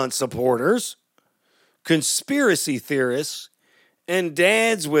QAnon supporters, conspiracy theorists, and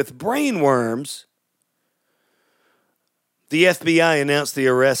dads with brainworms, the FBI announced the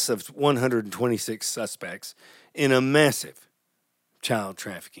arrests of 126 suspects in a massive child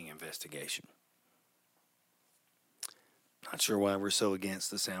trafficking investigation. Not sure why we're so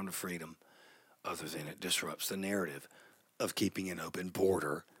against the Sound of Freedom, other than it disrupts the narrative of keeping an open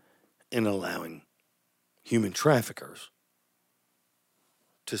border and allowing human traffickers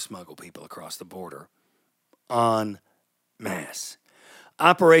to smuggle people across the border en masse.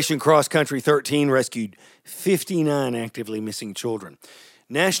 Operation Cross Country 13 rescued 59 actively missing children.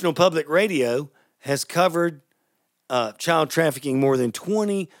 National Public Radio has covered child trafficking more than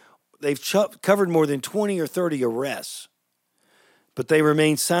 20. They've covered more than 20 or 30 arrests, but they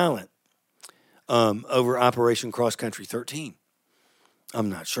remain silent over Operation Cross Country 13. I'm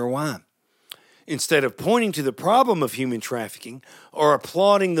not sure why. Instead of pointing to the problem of human trafficking or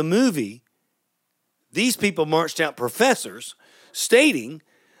applauding the movie, these people marched out professors stating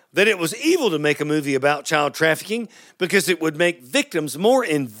that it was evil to make a movie about child trafficking because it would make victims more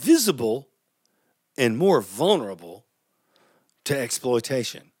invisible and more vulnerable to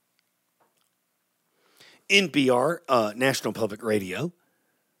exploitation. NPR, National Public Radio,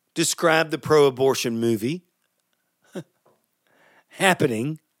 described the pro-abortion movie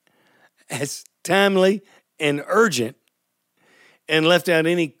happening as timely and urgent and left out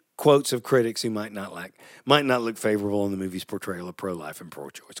any quotes of critics who might not look favorable on the movie's portrayal of pro-life and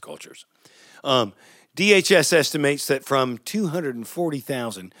pro-choice cultures. DHS estimates that from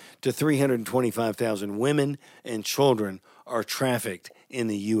 240,000 to 325,000 women and children are trafficked in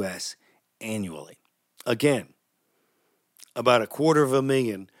the U.S. annually. Again, about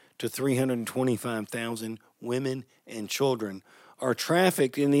 250,000 to 325,000 women and children are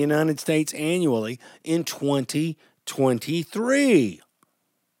trafficked in the United States annually in 2023.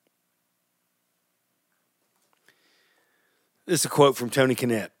 This is a quote from Tony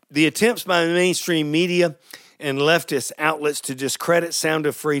Kinnett. The attempts by mainstream media and leftist outlets to discredit Sound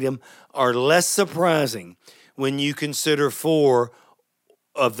of Freedom are less surprising when you consider 4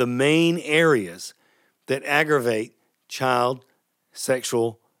 of the main areas that aggravate child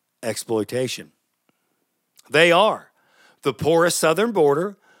sexual exploitation. They are the porous southern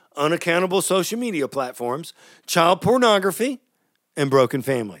border, unaccountable social media platforms, child pornography, and broken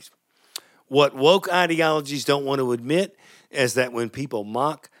families. What woke ideologies don't want to admit is that when people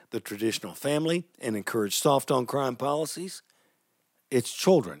mock the traditional family and encourage soft-on-crime policies, it's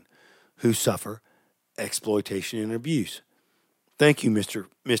children who suffer exploitation and abuse. Thank you, Mr.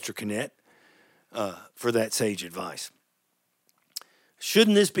 Kinnett, for that sage advice.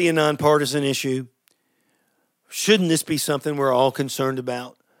 Shouldn't this be a nonpartisan issue? Shouldn't this be something we're all concerned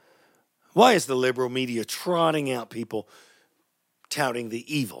about? Why is the liberal media trotting out people touting the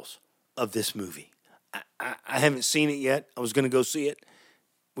evils of this movie? I haven't seen it yet. I was going to go see it.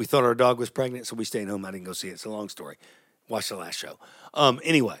 We thought our dog was pregnant, so we stayed home. I didn't go see it. It's a long story. Watch the last show.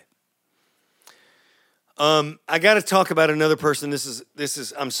 Anyway, I got to talk about another person. This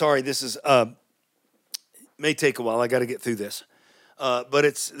is. I'm sorry. This is may take a while. I got to get through this. But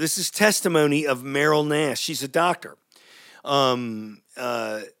this is testimony of Meryl Nash. She's a doctor.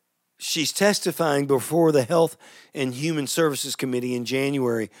 She's testifying before the Health and Human Services Committee in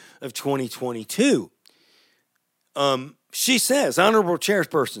January of 2022. She says, honorable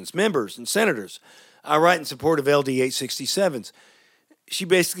chairpersons, members, and senators, I write in support of LD 867s. She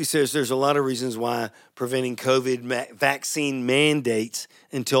basically says there's a lot of reasons why preventing COVID vaccine mandates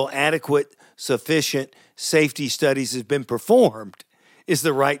until adequate, sufficient safety studies have been performed is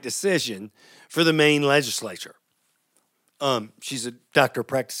the right decision for the Maine legislature. She's a doctor of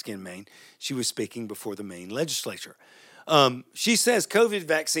practice in Maine. She was speaking before the Maine legislature. She says COVID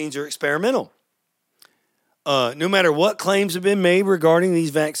vaccines are experimental. No matter what claims have been made regarding these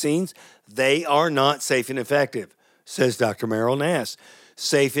vaccines, they are not safe and effective, says Dr. Merrill Nass.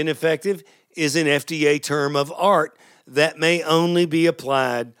 Safe and effective is an FDA term of art that may only be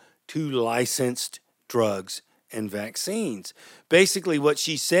applied to licensed drugs and vaccines. Basically, what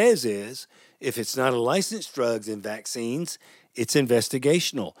she says is, if it's not a licensed drugs and vaccines, it's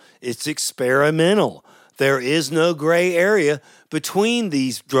investigational. It's experimental. There is no gray area between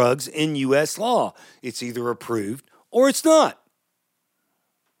these drugs in U.S. law. It's either approved or it's not.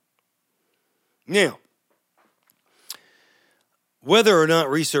 Now, whether or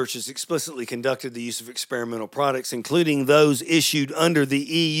not research has explicitly conducted the use of experimental products, including those issued under the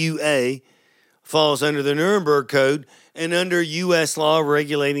EUA, falls under the Nuremberg Code and under U.S. law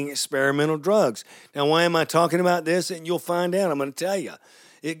regulating experimental drugs. Now, why am I talking about this? And you'll find out. I'm going to tell you.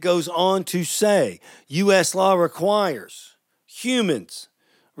 It goes on to say U.S. law requires humans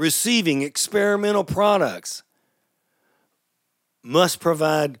receiving experimental products must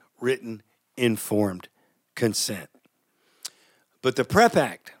provide written, informed consent. But the PrEP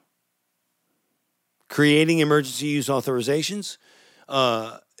Act, creating emergency use authorizations,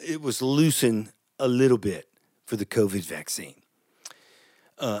 it was loosened a little bit for the COVID vaccine,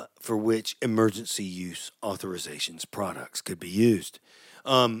 for which emergency use authorizations products could be used.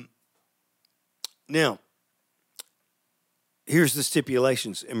 Now, here's the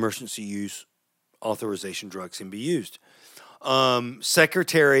stipulations. Emergency use authorization drugs can be used.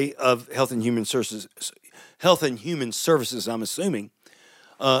 Secretary of Health and Human Services, I'm assuming,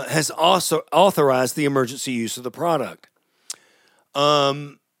 has also authorized the emergency use of the product.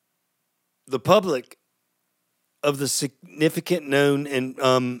 The public of the significant known and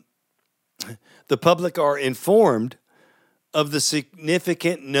the public are informed of the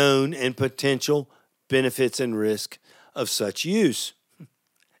significant known and potential benefits and risk of such use.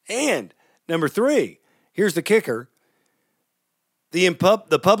 And number 3, here's the kicker. The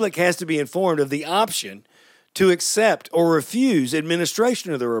public has to be informed of the option to accept or refuse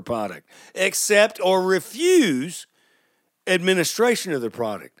administration of the product. Accept or refuse administration of the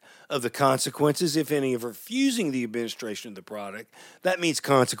product. Of the consequences, if any, of refusing the administration of the product. That means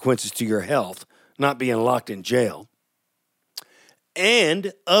consequences to your health, not being locked in jail.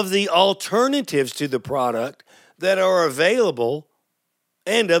 And of the alternatives to the product that are available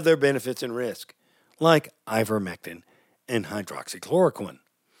and of their benefits and risk, like ivermectin and hydroxychloroquine.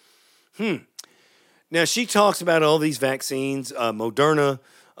 Now, she talks about all these vaccines, Moderna,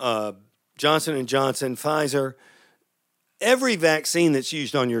 Johnson & Johnson, Pfizer. Every vaccine that's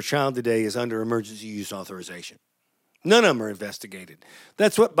used on your child today is under emergency use authorization. None of them are investigated.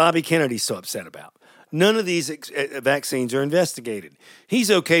 That's what Bobby Kennedy's so upset about. None of these vaccines are investigated. He's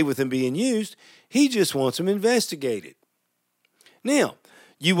okay with them being used. He just wants them investigated. Now,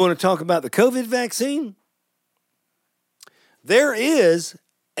 you want to talk about the COVID vaccine? There is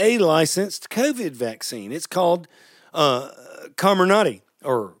a licensed COVID vaccine. It's called Comirnaty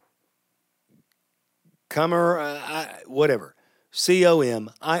or whatever. Comirnaty.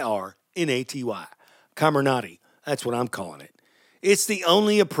 Comirnaty. That's what I'm calling it. It's the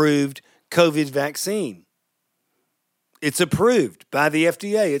only approved COVID vaccine. It's approved by the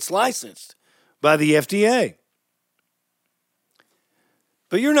FDA. It's licensed by the FDA.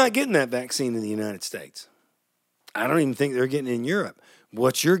 But you're not getting that vaccine in the United States. I don't even think they're getting it in Europe.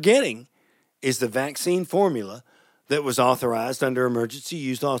 What you're getting is the vaccine formula that was authorized under emergency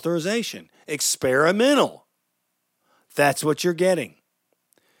use authorization. Experimental. That's what you're getting.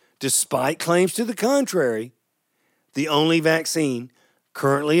 Despite claims to the contrary, the only vaccine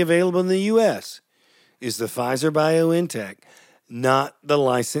currently available in the U.S. is the Pfizer-BioNTech, not the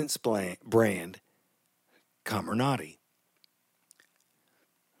licensed brand Comirnaty.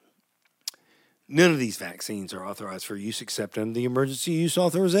 None of these vaccines are authorized for use except under the emergency use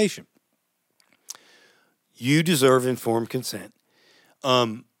authorization. You deserve informed consent.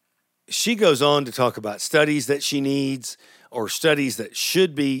 She goes on to talk about studies that she needs or studies that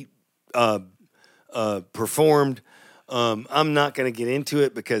should be performed. I'm not going to get into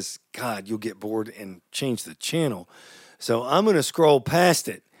it because, God, you'll get bored and change the channel. So I'm going to scroll past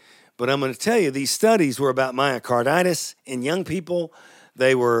it. But I'm going to tell you, these studies were about myocarditis in young people.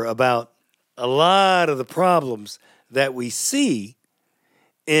 They were about a lot of the problems that we see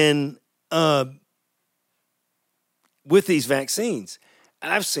in with these vaccines.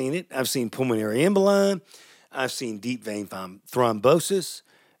 I've seen it. I've seen pulmonary emboli. I've seen deep vein thrombosis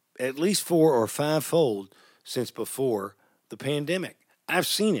at least 4 or 5-fold since before the pandemic. I've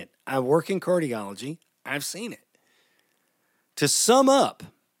seen it. I work in cardiology. I've seen it. To sum up,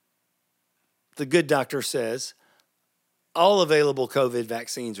 the good doctor says all available COVID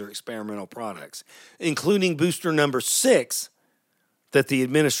vaccines are experimental products, including booster number 6 that the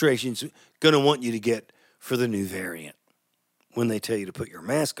administration's going to want you to get for the new variant when they tell you to put your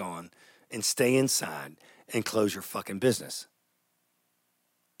mask on and stay inside and close your fucking business.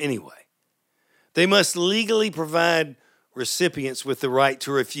 Anyway, they must legally provide recipients with the right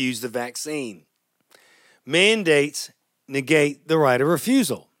to refuse the vaccine. Mandates negate the right of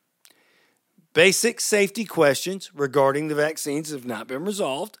refusal. Basic safety questions regarding the vaccines have not been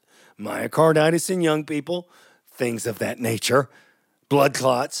resolved. Myocarditis in young people, things of that nature. Blood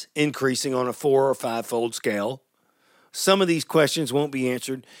clots increasing on a 4 or 5-fold scale. Some of these questions won't be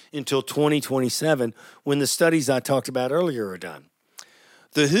answered until 2027 when the studies I talked about earlier are done.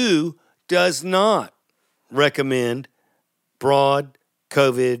 The WHO does not recommend broad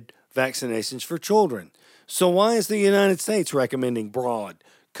COVID vaccinations for children. So why is the United States recommending broad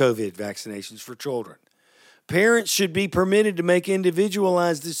COVID vaccinations for children? Parents should be permitted to make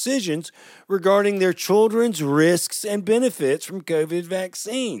individualized decisions regarding their children's risks and benefits from COVID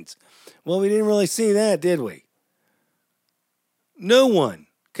vaccines. Well, we didn't really see that, did we? No one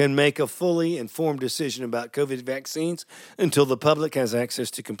can make a fully informed decision about COVID vaccines until the public has access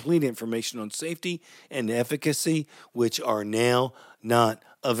to complete information on safety and efficacy, which are now not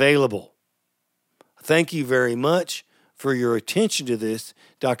available. Thank you very much for your attention to this,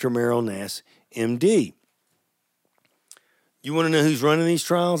 Dr. Merrill Nass, MD. You want to know who's running these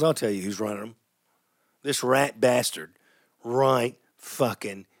trials? I'll tell you who's running them. This rat bastard right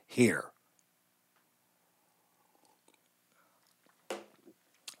fucking here.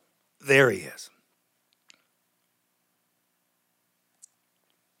 There he is.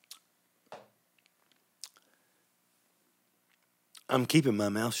 I'm keeping my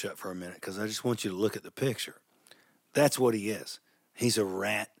mouth shut for a minute because I just want you to look at the picture. That's what he is. He's a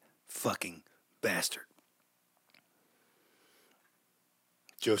rat fucking bastard.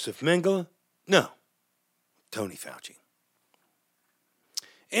 Joseph Mengele? No. Tony Fauci.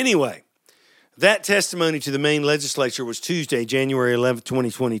 Anyway, that testimony to the Maine legislature was Tuesday, January 11th,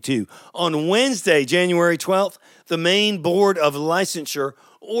 2022. On Wednesday, January 12th, the Maine Board of Licensure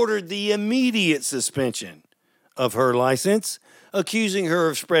ordered the immediate suspension of her license, accusing her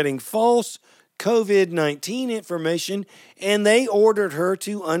of spreading false COVID-19 information, and they ordered her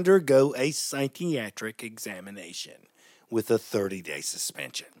to undergo a psychiatric examination with a 30-day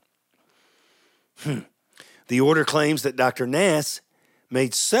suspension. The order claims that Dr. Nass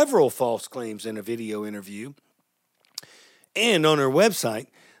made several false claims in a video interview and on her website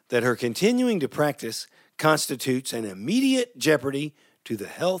that her continuing to practice constitutes an immediate jeopardy to the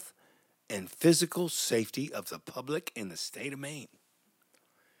health and physical safety of the public in the state of Maine.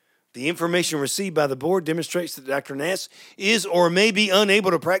 The information received by the board demonstrates that Dr. Nass is or may be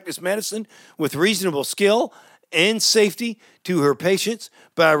unable to practice medicine with reasonable skill and safety to her patients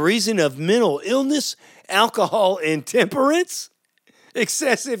by reason of mental illness, alcohol intemperance,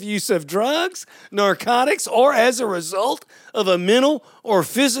 excessive use of drugs, narcotics, or as a result of a mental or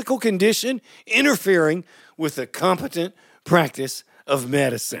physical condition interfering with the competent practice of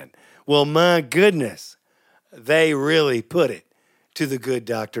medicine. Well, my goodness, they really put it to the good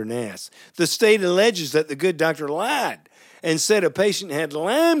Dr. Nass. The state alleges that the good doctor lied and said a patient had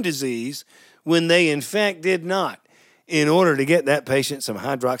Lyme disease when they in fact did not, in order to get that patient some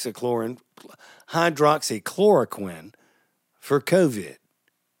hydroxychloroquine for COVID.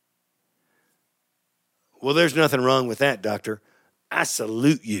 Well, there's nothing wrong with that, doctor. I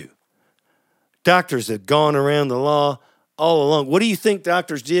salute you. Doctors have gone around the law all along. What do you think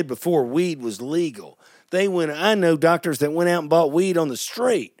doctors did before weed was legal? I know doctors that went out and bought weed on the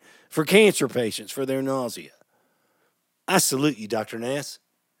street for cancer patients for their nausea. I salute you, Dr. Nass.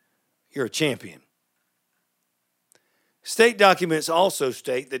 You're a champion. State documents also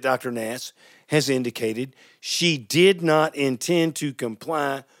state that Dr. Nass has indicated she did not intend to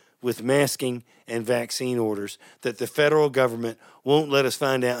comply with masking and vaccine orders, that the federal government won't let us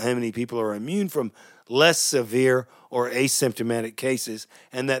find out how many people are immune from less severe or asymptomatic cases,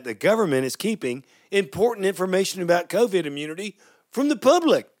 and that the government is keeping important information about COVID immunity from the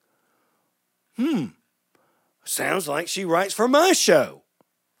public. Sounds like she writes for my show.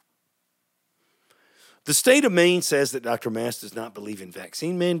 The state of Maine says that Dr. Nass does not believe in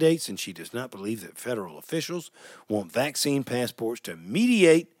vaccine mandates, and she does not believe that federal officials want vaccine passports to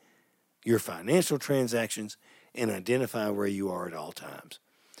mediate your financial transactions and identify where you are at all times.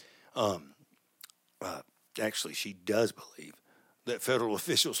 Actually, she does believe that federal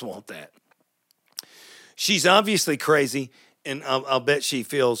officials want that. She's obviously crazy And I'll bet she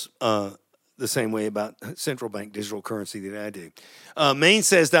feels the same way about central bank digital currency that I do. Maine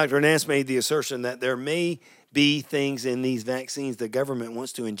says Dr. Nass made the assertion that there may be things in these vaccines the government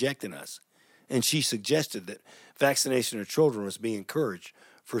wants to inject in us. And she suggested that vaccination of children was being encouraged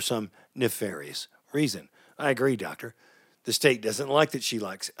for some nefarious reason. I agree, doctor. The state doesn't like that she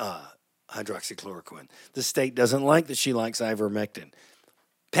likes hydroxychloroquine. The state doesn't like that she likes ivermectin.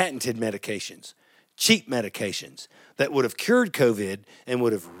 Patented medications, cheap medications that would have cured COVID and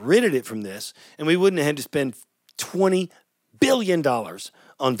would have ridded it from this, and we wouldn't have had to spend $20 billion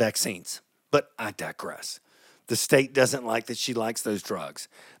on vaccines. But I digress. The state doesn't like that she likes those drugs.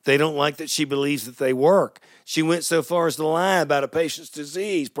 They don't like that she believes that they work. She went so far as to lie about a patient's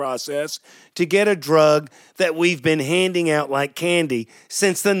disease process to get a drug that we've been handing out like candy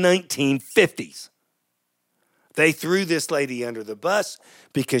since the 1950s. They threw this lady under the bus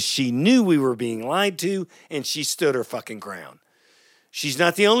because she knew we were being lied to, and she stood her fucking ground. She's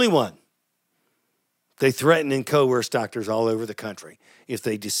not the only one. They threatened and coerced doctors all over the country if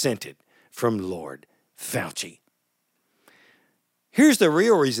they dissented from Lord Fauci. Here's the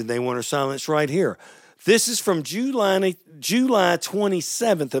real reason they want her silenced right here. This is from July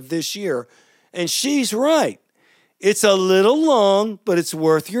 27th of this year, and she's right. It's a little long, but it's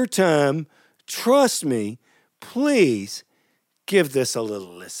worth your time. Trust me. Please give this a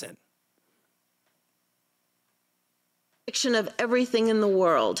little listen. Of everything in the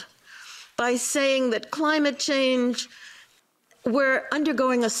world by saying that climate change, we're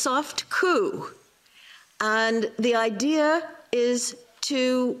undergoing a soft coup. And the idea is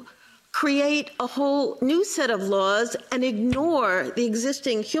to create a whole new set of laws and ignore the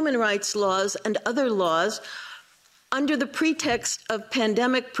existing human rights laws and other laws under the pretext of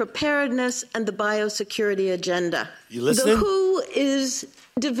pandemic preparedness and the biosecurity agenda. You listening? The WHO is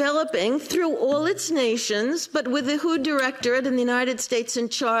developing through all its nations, but with the WHO Directorate in the United States in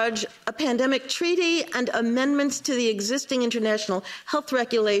charge, a pandemic treaty and amendments to the existing international health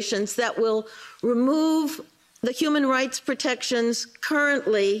regulations that will remove the human rights protections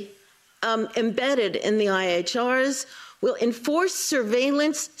currently embedded in the IHRs, will enforce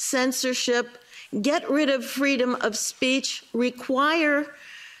surveillance, censorship, get rid of freedom of speech, require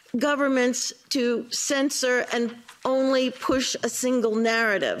governments to censor and only push a single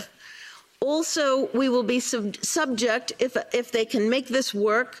narrative. Also, we will be subject, if they can make this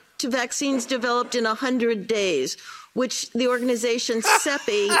work, to vaccines developed in 100 days, which the organization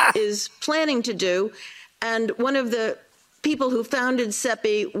CEPI is planning to do. And one of the people who founded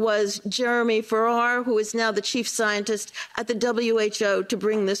CEPI was Jeremy Farrar, who is now the chief scientist at the WHO, to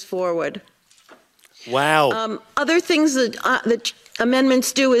bring this forward. Wow. Other things that the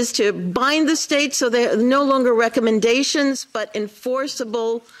amendments do is to bind the states so they're no longer recommendations, but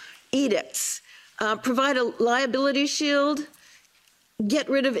enforceable edicts. Provide a liability shield, get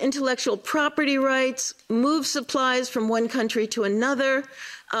rid of intellectual property rights, move supplies from one country to another,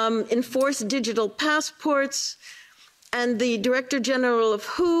 enforce digital passports, and the Director General of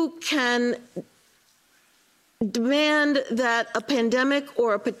WHO can demand that a pandemic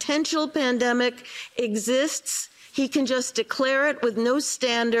or a potential pandemic exists. He can just declare it with no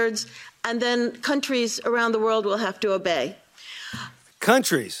standards, and then countries around the world will have to obey.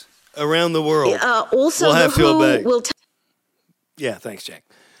 Countries around the world also will have to obey. Yeah, thanks, Jack.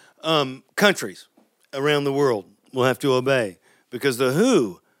 Countries around the world will have to obey because the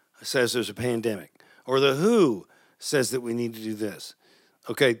WHO says there's a pandemic, or the WHO says that we need to do this.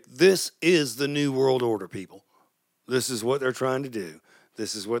 Okay, this is the new world order, people. This is what they're trying to do.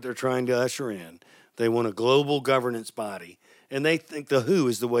 This is what they're trying to usher in. They want a global governance body, and they think the WHO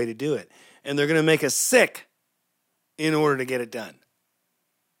is the way to do it. And they're going to make us sick in order to get it done.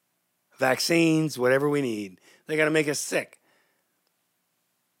 Vaccines, whatever we need, they got to make us sick.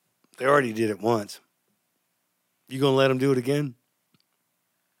 They already did it once. You going to let them do it again?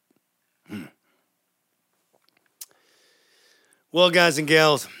 Well, guys and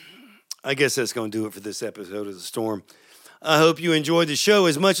gals, I guess that's going to do it for this episode of The Storm. I hope you enjoyed the show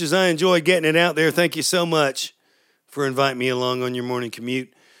as much as I enjoyed getting it out there. Thank you so much for inviting me along on your morning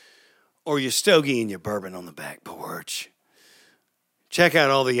commute or your stogie and your bourbon on the back porch. Check out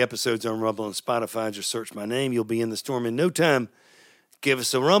all the episodes on Rumble and Spotify. Just search my name. You'll be in The Storm in no time. Give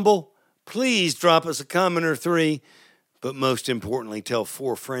us a rumble. Please drop us a comment or three. But most importantly, tell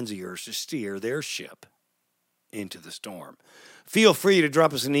 4 friends of yours to steer their ship into the storm. Feel free to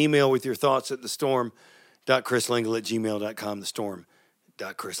drop us an email with your thoughts at thestorm.chrislengel@gmail.com,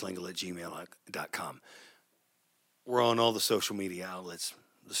 thestorm.chrislengel@gmail.com. We're on all the social media outlets,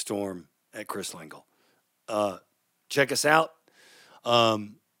 The Storm at Chris Lengel. Check us out.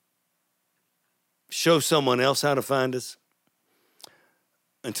 Show someone else how to find us.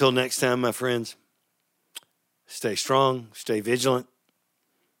 Until next time, my friends, stay strong, stay vigilant.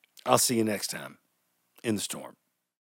 I'll see you next time in the storm.